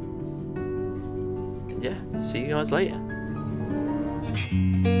 And yeah, see you guys later.